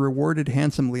Job is rewarded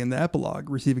handsomely in the epilogue,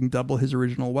 receiving double his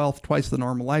original wealth, twice the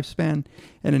normal lifespan,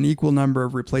 and an equal number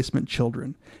of replacement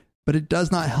children. But it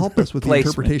does not help us with the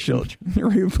interpretation."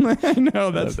 I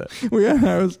know that's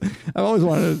I've always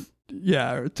wanted,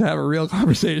 to have a real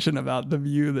conversation about the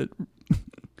view that,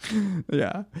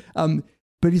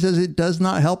 But he says it does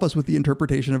not help us with the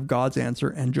interpretation of God's answer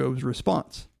and Job's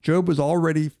response. Job was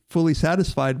already fully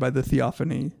satisfied by the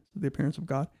theophany, the appearance of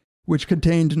God, which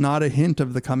contained not a hint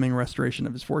of the coming restoration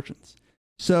of his fortunes.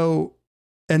 So,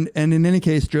 and in any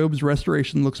case, Job's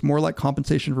restoration looks more like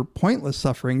compensation for pointless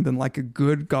suffering than like a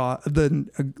good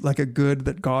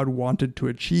that God wanted to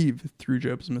achieve through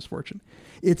Job's misfortune.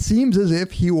 It seems as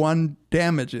if he won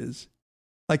damages,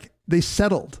 like they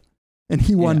settled, and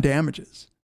he won damages.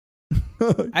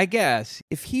 I guess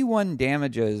if he won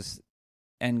damages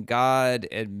and God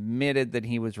admitted that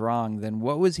he was wrong, then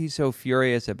what was he so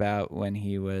furious about when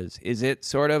he was? Is it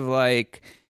sort of like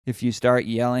if you start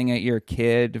yelling at your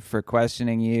kid for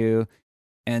questioning you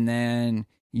and then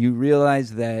you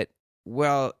realize that,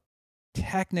 well,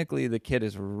 technically the kid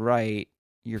is right,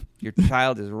 your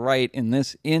child is right in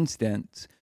this instance,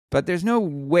 but there's no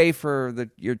way for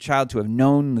your child to have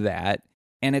known that.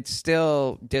 And it's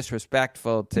still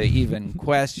disrespectful to even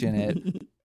question it.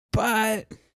 But,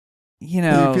 you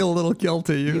feel a little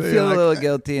guilty. You feel a little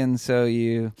guilty. And so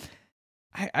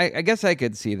I guess I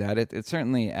could see that. It's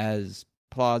certainly as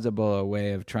plausible a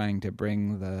way of trying to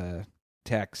bring the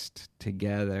text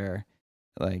together,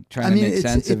 like trying to make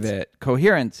sense of it,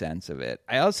 coherent sense of it.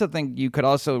 I also think you could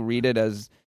also read it as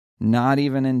not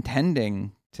even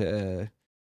intending to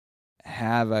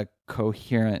have a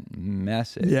coherent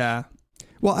message. Yeah.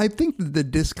 Well, I think that the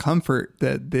discomfort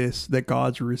that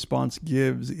God's response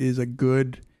gives is a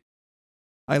good.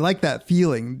 I like that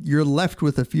feeling. You're left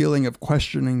with a feeling of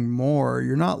questioning more.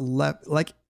 You're not left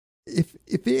like if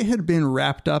it had been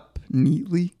wrapped up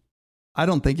neatly, I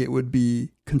don't think it would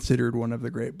be considered one of the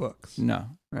great books. No,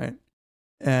 right?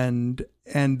 And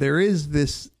there is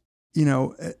this,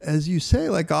 as you say,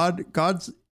 like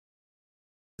God's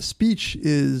speech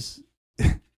isn't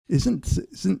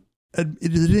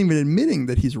it isn't even admitting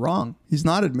that he's wrong. He's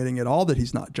not admitting at all that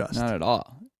he's not just. Not at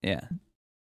all. Yeah.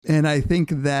 And I think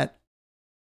that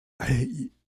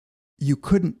you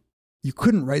couldn't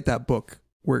write that book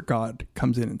where God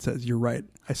comes in and says, "You're right,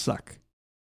 I suck."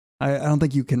 I don't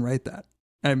think you can write that.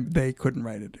 And they couldn't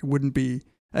write it. It wouldn't be.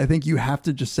 I think you have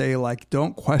to just say, like,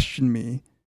 don't question me.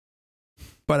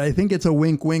 But I think it's a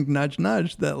wink, wink, nudge,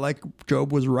 nudge that, like,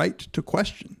 Job was right to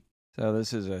question. So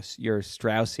this is your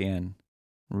Straussian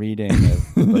reading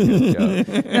of the book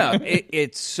of Job. No,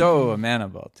 it's so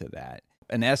amenable to that.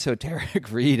 An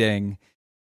esoteric reading,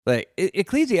 like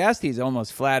Ecclesiastes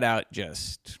almost flat out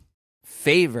just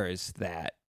favors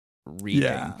that reading.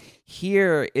 Yeah.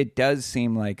 Here, it does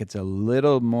seem like it's a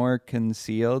little more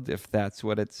concealed, if that's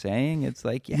what it's saying. It's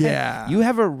like, you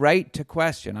have a right to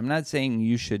question. I'm not saying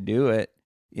you should do it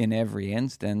in every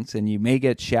instance, and you may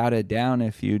get shouted down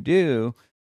if you do,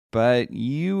 but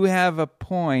you have a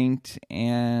point,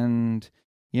 and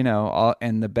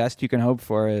and the best you can hope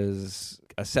for is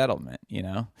a settlement.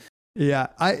 Yeah,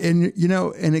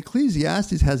 and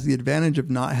Ecclesiastes has the advantage of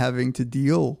not having to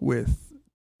deal with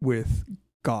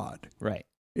God. Right.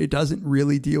 It doesn't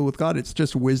really deal with God. It's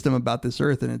just wisdom about this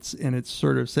earth, and it's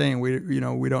sort of saying we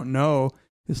don't know.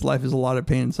 This life is a lot of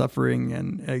pain and suffering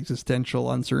and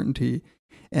existential uncertainty,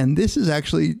 and this is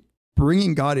actually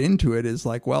bringing God into it. Is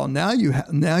like, well, now you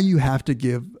have to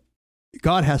give.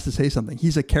 God has to say something.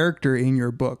 He's a character in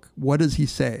your book. What does he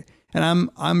say? And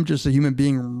I'm just a human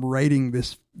being writing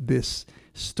this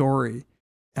story,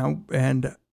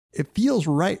 and it feels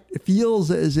right. It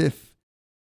feels as if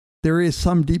there is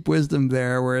some deep wisdom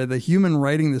there, where the human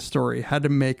writing the story had to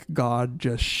make God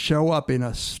just show up in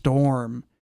a storm,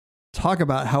 talk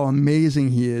about how amazing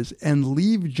he is, and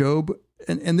leave Job.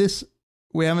 And this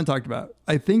we haven't talked about.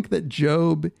 I think that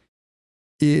Job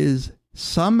is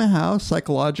somehow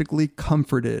psychologically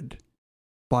comforted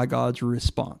by God's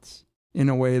response in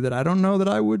a way that I don't know that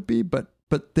I would be, but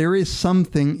there is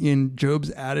something in Job's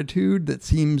attitude that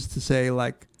seems to say,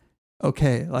 like,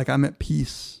 okay, like I'm at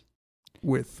peace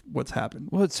with what's happened.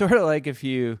 Well, it's sort of like if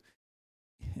you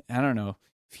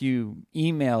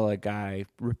email a guy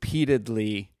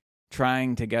repeatedly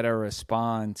trying to get a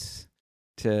response,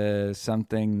 to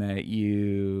something that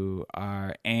you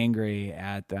are angry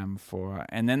at them for,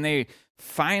 and then they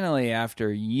finally,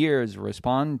 after years,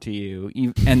 respond to you,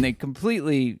 and they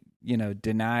completely,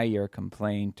 deny your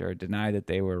complaint or deny that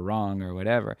they were wrong or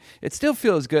whatever. It still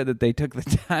feels good that they took the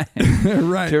time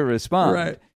Right. to respond.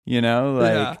 Right.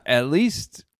 At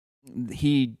least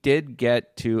he did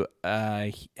get to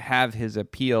have his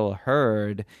appeal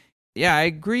heard. Yeah, I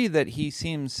agree that he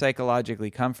seems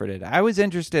psychologically comforted. I was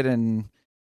interested in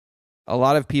a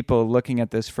lot of people looking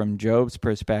at this from Job's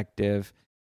perspective.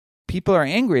 People are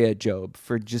angry at Job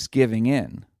for just giving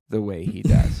in the way he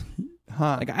does.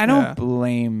 I don't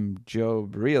blame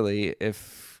Job really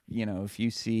if you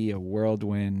see a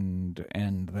whirlwind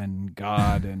and then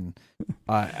God and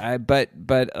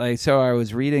so I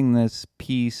was reading this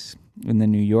piece in the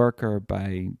New Yorker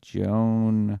by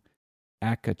Joan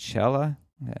Acocella.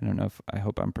 I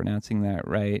hope I'm pronouncing that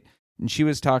right. And she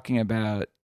was talking about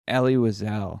Elie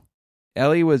Wiesel.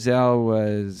 Elie Wiesel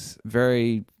was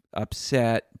very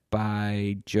upset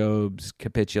by Job's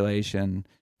capitulation,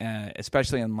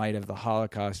 especially in light of the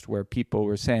Holocaust, where people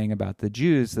were saying about the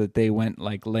Jews that they went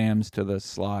like lambs to the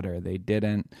slaughter. They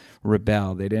didn't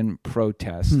rebel. They didn't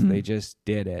protest. They just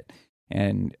did it.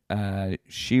 And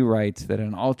she writes that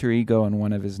an alter ego in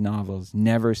one of his novels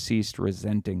never ceased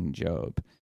resenting Job,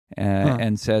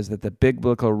 and says that the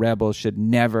biblical rebel should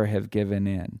never have given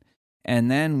in. And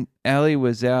then Elie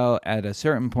Wiesel, at a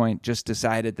certain point, just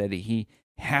decided that he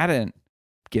hadn't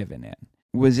given in.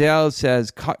 Wiesel says,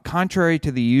 contrary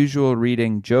to the usual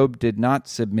reading, Job did not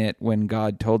submit when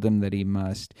God told him that he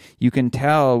must. You can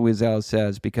tell, Wiesel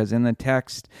says, because in the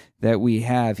text that we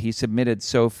have, he submitted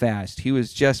so fast. He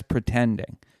was just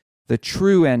pretending. The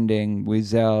true ending,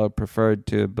 Wiesel preferred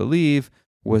to believe,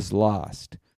 was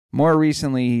lost. More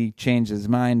recently, he changed his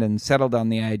mind and settled on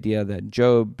the idea that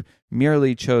Job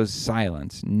merely chose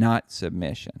silence, not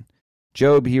submission.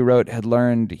 Job, he wrote, had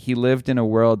learned he lived in a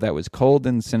world that was cold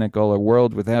and cynical, a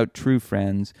world without true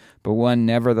friends, but one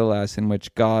nevertheless in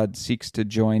which God seeks to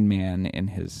join man in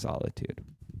his solitude.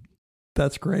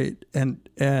 That's great,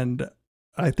 and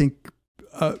I think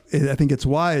it's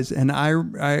wise, and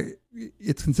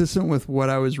it's consistent with what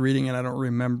I was reading, and I don't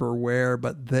remember where,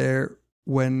 but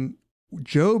when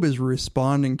Job is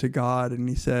responding to God, and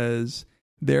he says,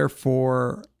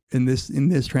 "Therefore." In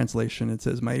this translation, it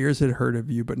says, "My ears had heard of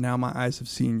you, but now my eyes have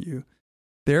seen you.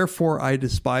 Therefore, I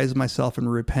despise myself and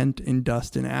repent in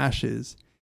dust and ashes."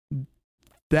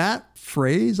 That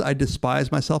phrase, "I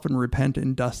despise myself and repent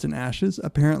in dust and ashes,"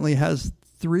 apparently has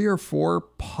 3 or 4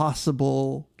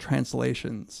 possible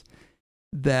translations.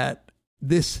 That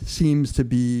this seems to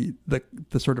be the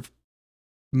sort of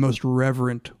most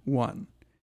reverent one.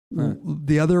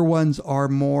 The other ones are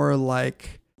more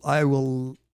like, "I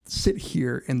will sit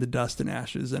here in the dust and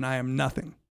ashes, and I am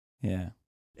nothing." Yeah.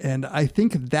 And I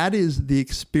think that is the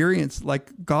experience,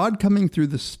 like God coming through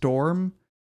the storm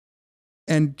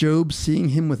and Job seeing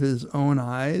him with his own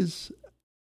eyes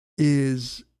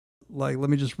is like, let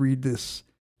me just read this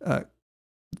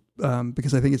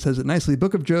because I think it says it nicely. The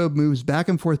book of Job moves back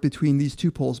and forth between these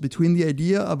two poles, between the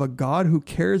idea of a God who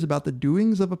cares about the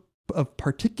doings of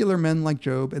particular men like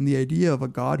Job and the idea of a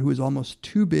God who is almost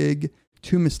too big,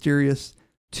 too mysterious,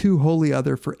 too wholly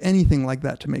other for anything like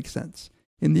that to make sense.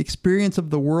 In the experience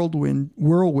of the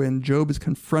whirlwind, Job is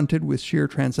confronted with sheer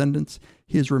transcendence.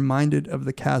 He is reminded of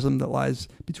the chasm that lies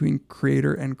between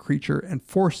creator and creature and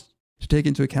forced to take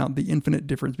into account the infinite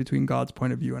difference between God's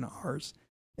point of view and ours.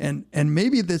 And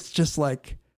maybe that's just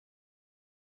like,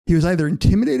 he was either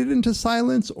intimidated into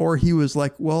silence or he was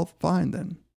like, well, fine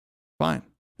then. Fine.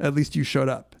 At least you showed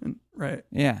up. Right.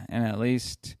 Yeah. And at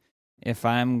least if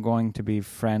I'm going to be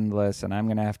friendless and I'm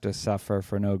going to have to suffer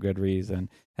for no good reason,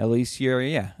 at least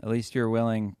you're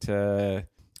willing to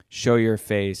show your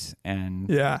face and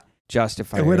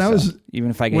justify yourself.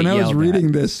 Even if I get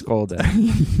yelled at, scolded.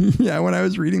 Yeah, when I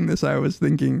was reading this, I was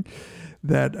thinking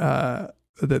that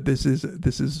that this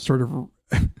is sort of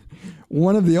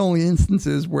one of the only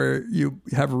instances where you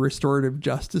have a restorative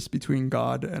justice between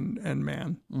God and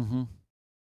man. Mm-hmm.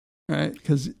 Right?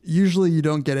 Because usually you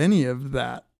don't get any of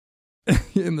that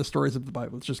in the stories of the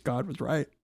Bible. It's just God was right.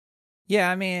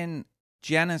 Yeah, I mean,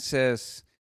 Genesis,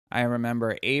 I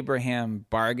remember Abraham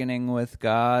bargaining with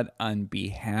God on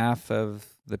behalf of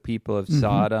the people of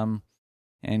Sodom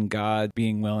and God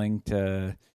being willing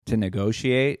to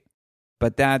negotiate.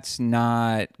 But that's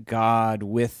not God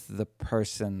with the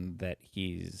person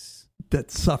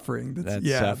that's suffering.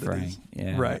 Suffering.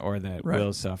 Right. Or that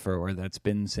will suffer, or that's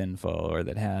been sinful, or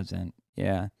that hasn't.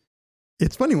 Yeah.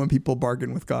 it's funny when people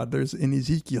bargain with God. There's in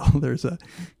Ezekiel,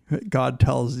 God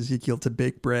tells Ezekiel to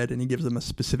bake bread, and he gives them a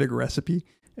specific recipe.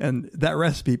 And that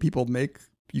recipe people make,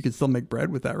 you can still make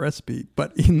bread with that recipe.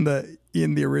 But in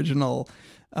the original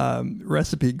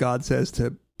recipe, God says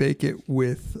to bake it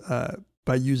with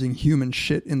by using human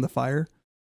shit in the fire.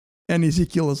 And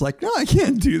Ezekiel is like, no, I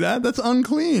can't do that. That's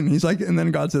unclean. He's like, and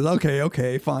then God says,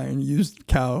 okay, fine. Use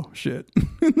cow shit.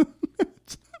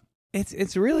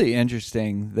 It's really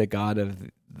interesting, the God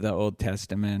of the Old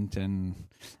Testament, and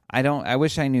I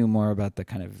wish I knew more about the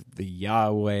kind of the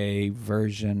Yahweh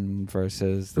version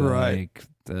versus the, like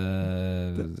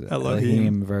the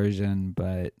Elohim version,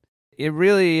 but it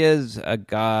really is a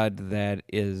God that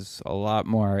is a lot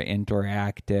more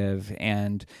interactive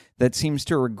and that seems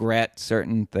to regret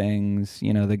certain things,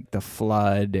 the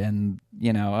flood and,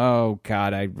 oh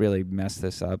God, I really messed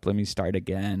this up. Let me start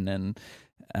again. And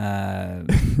and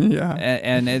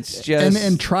it's just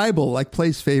and tribal, like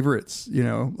plays favorites,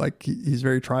 like he's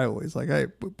very tribal. He's like, hey,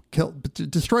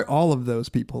 destroy all of those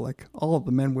people, like all of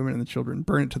the men, women, and the children,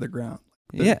 burn it to the ground.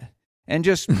 And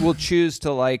just will choose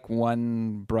to like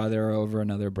one brother over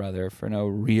another brother for no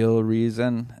real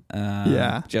reason.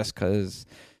 Just because.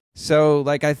 So,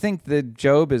 like, I think that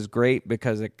Job is great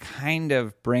because it kind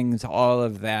of brings all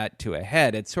of that to a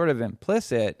head. It's sort of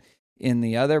implicit in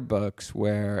the other books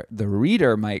where the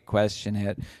reader might question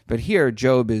it, but here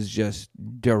Job is just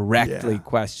directly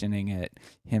questioning it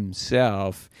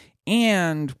himself.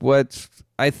 And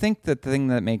I think the thing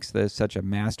that makes this such a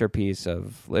masterpiece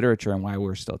of literature and why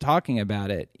we're still talking about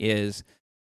it is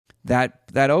that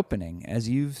opening. As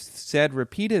you've said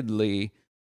repeatedly,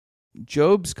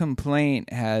 Job's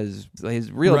complaint has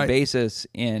his real basis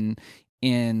in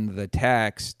the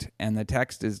text, and the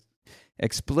text is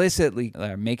explicitly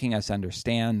making us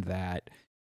understand that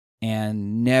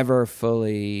and never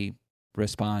fully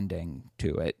responding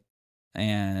to it.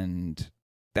 And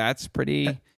that's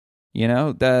pretty,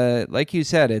 like you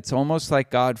said, it's almost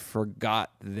like God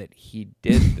forgot that he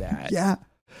did that.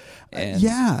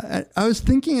 I was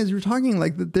thinking as you were talking,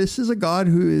 like, that this is a God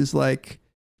who is like,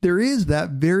 there is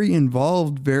that very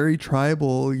involved, very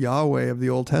tribal Yahweh of the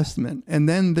Old Testament. And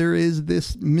then there is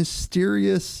this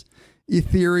mysterious,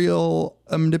 ethereal,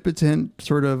 omnipotent,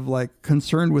 sort of like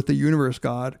concerned with the universe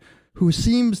God, who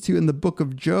seems to, in the book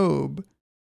of Job,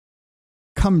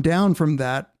 come down from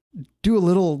that, do a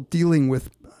little dealing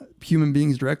with human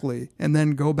beings directly, and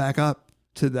then go back up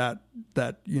to that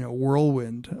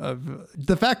whirlwind of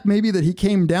the fact maybe that he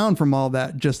came down from all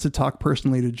that just to talk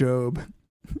personally to Job.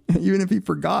 Even if he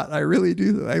forgot, I really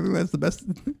do. I think that's the best.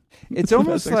 It's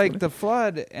almost like the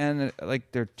flood, and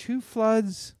like there are two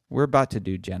floods. We're about to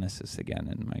do Genesis again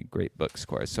in my great books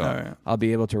course, so I'll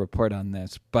be able to report on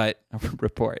this. But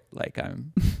report like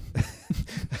I'm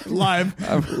live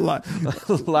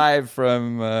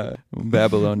from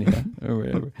Babylonia or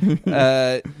whatever.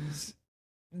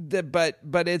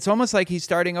 But it's almost like he's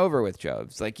starting over with Job.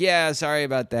 It's like, yeah, sorry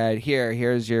about that.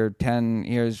 Here's your 10.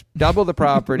 Here's double the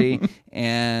property,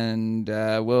 and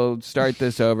we'll start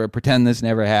this over. Pretend this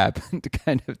never happened,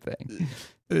 kind of thing.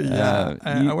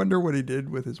 I wonder what he did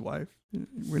with his wife.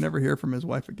 We never hear from his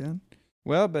wife again.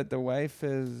 Well, but the wife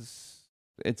is.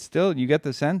 It's still. You get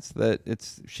the sense that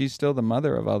she's still the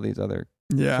mother of all these other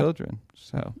children.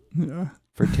 So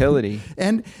fertility.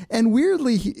 And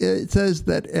weirdly, it says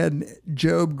that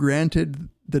Job granted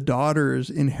the daughters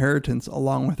inheritance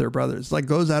along with their brothers. Like,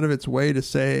 goes out of its way to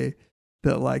say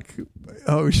that, like,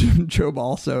 Job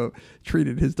also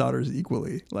treated his daughters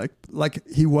equally, like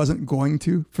he wasn't going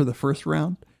to for the first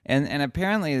round. And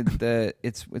apparently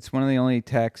it's one of the only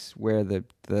texts where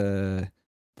the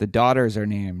daughters are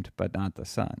named but not the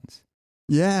sons.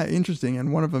 Yeah, interesting.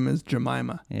 And one of them is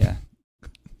Jemima. Yeah.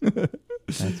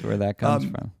 That's where that comes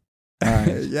from. All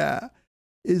right. Yeah.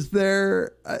 Is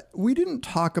there, we didn't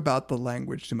talk about the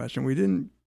language too much and we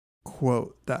didn't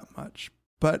quote that much,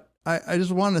 but I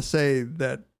just want to say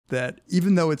that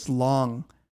even though it's long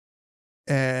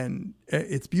and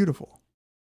it's beautiful,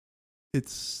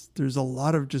 there's a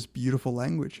lot of just beautiful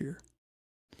language here.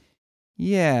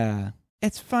 Yeah.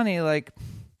 It's funny. Like,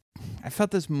 I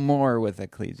felt this more with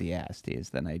Ecclesiastes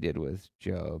than I did with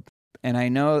Job. And I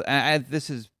know this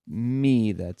is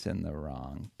me that's in the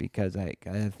wrong, because I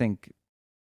think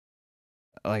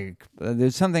like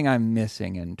there's something I'm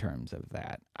missing in terms of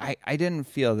that. I didn't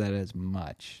feel that as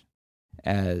much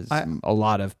as a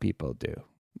lot of people do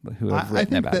who have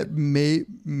written about it. I think that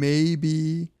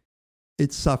maybe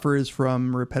it suffers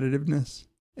from repetitiveness.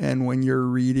 And when you're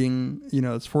reading,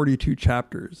 it's 42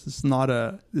 chapters. It's not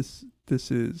this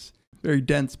is a very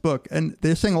dense book, and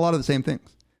they're saying a lot of the same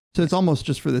things. So it's almost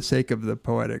just for the sake of the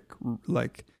poetic,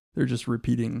 like they're just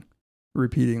repeating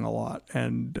repeating a lot,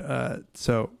 and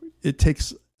so it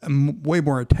takes way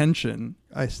more attention.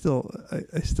 I still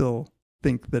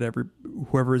think that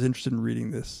whoever is interested in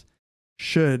reading this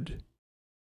should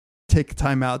take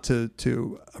time out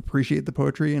to appreciate the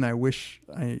poetry, and I wish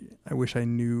I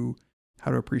knew how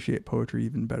to appreciate poetry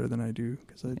even better than I do,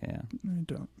 because I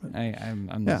don't. But,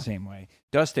 I'm the same way.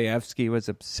 Dostoevsky was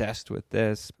obsessed with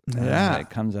this. Yeah. It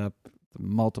comes up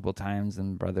multiple times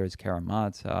in Brothers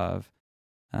Karamazov.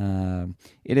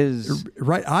 It is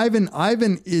right.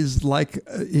 Ivan is like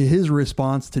his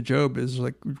response to Job is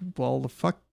like, well, the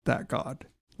fuck that God.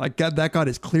 Like that God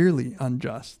is clearly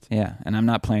unjust. Yeah, and I'm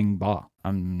not playing ball.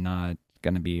 I'm not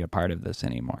going to be a part of this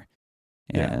anymore.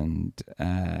 And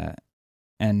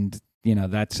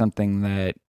that's something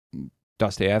that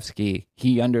Dostoevsky,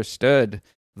 he understood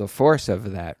the force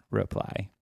of that reply,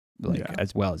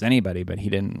 as well as anybody, but he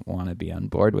didn't want to be on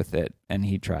board with it, and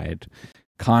he tried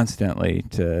constantly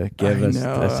to give us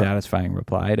a satisfying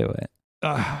reply to it.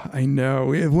 I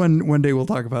know. One day we'll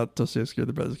talk about Dostoevsky or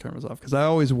the Brothers Karamazov, because I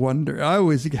always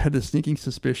had a sneaking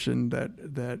suspicion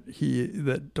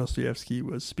that Dostoevsky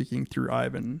was speaking through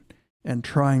Ivan and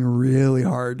trying really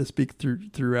hard to speak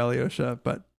through Alyosha,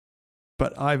 but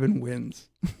Ivan wins,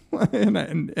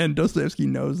 and Dostoevsky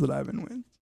knows that Ivan wins.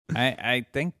 I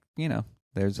think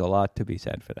there's a lot to be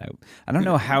said for that. I don't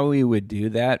know how we would do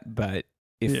that, but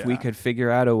if we could figure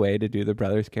out a way to do the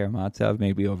Brothers Karamazov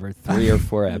maybe over 3 or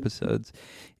 4 episodes,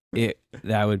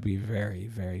 that would be very,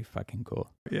 very fucking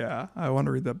cool. Yeah, I want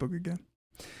to read that book again.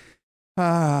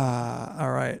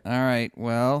 All right.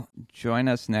 Well, join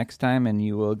us next time, and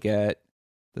you will get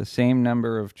the same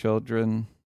number of children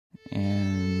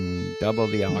and double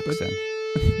the oxen.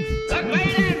 The great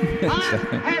has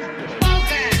spoken.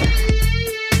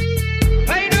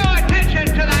 Pay no attention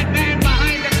to that man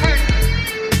behind the curtain.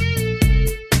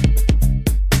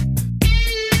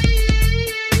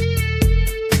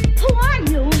 Who are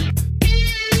you?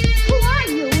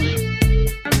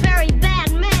 A very bad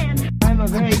man. I'm a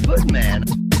very good man.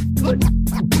 Good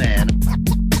man.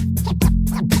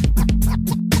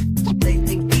 They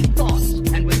think deep thoughts,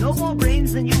 and with no more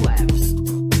brains than you have.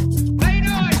 Pay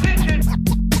no attention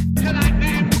to that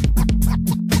man.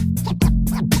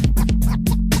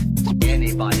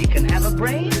 Anybody can have a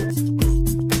brain.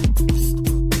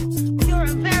 You're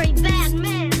a very bad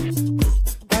man.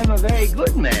 I'm a very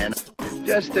good man.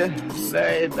 Just a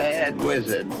very bad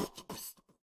wizard.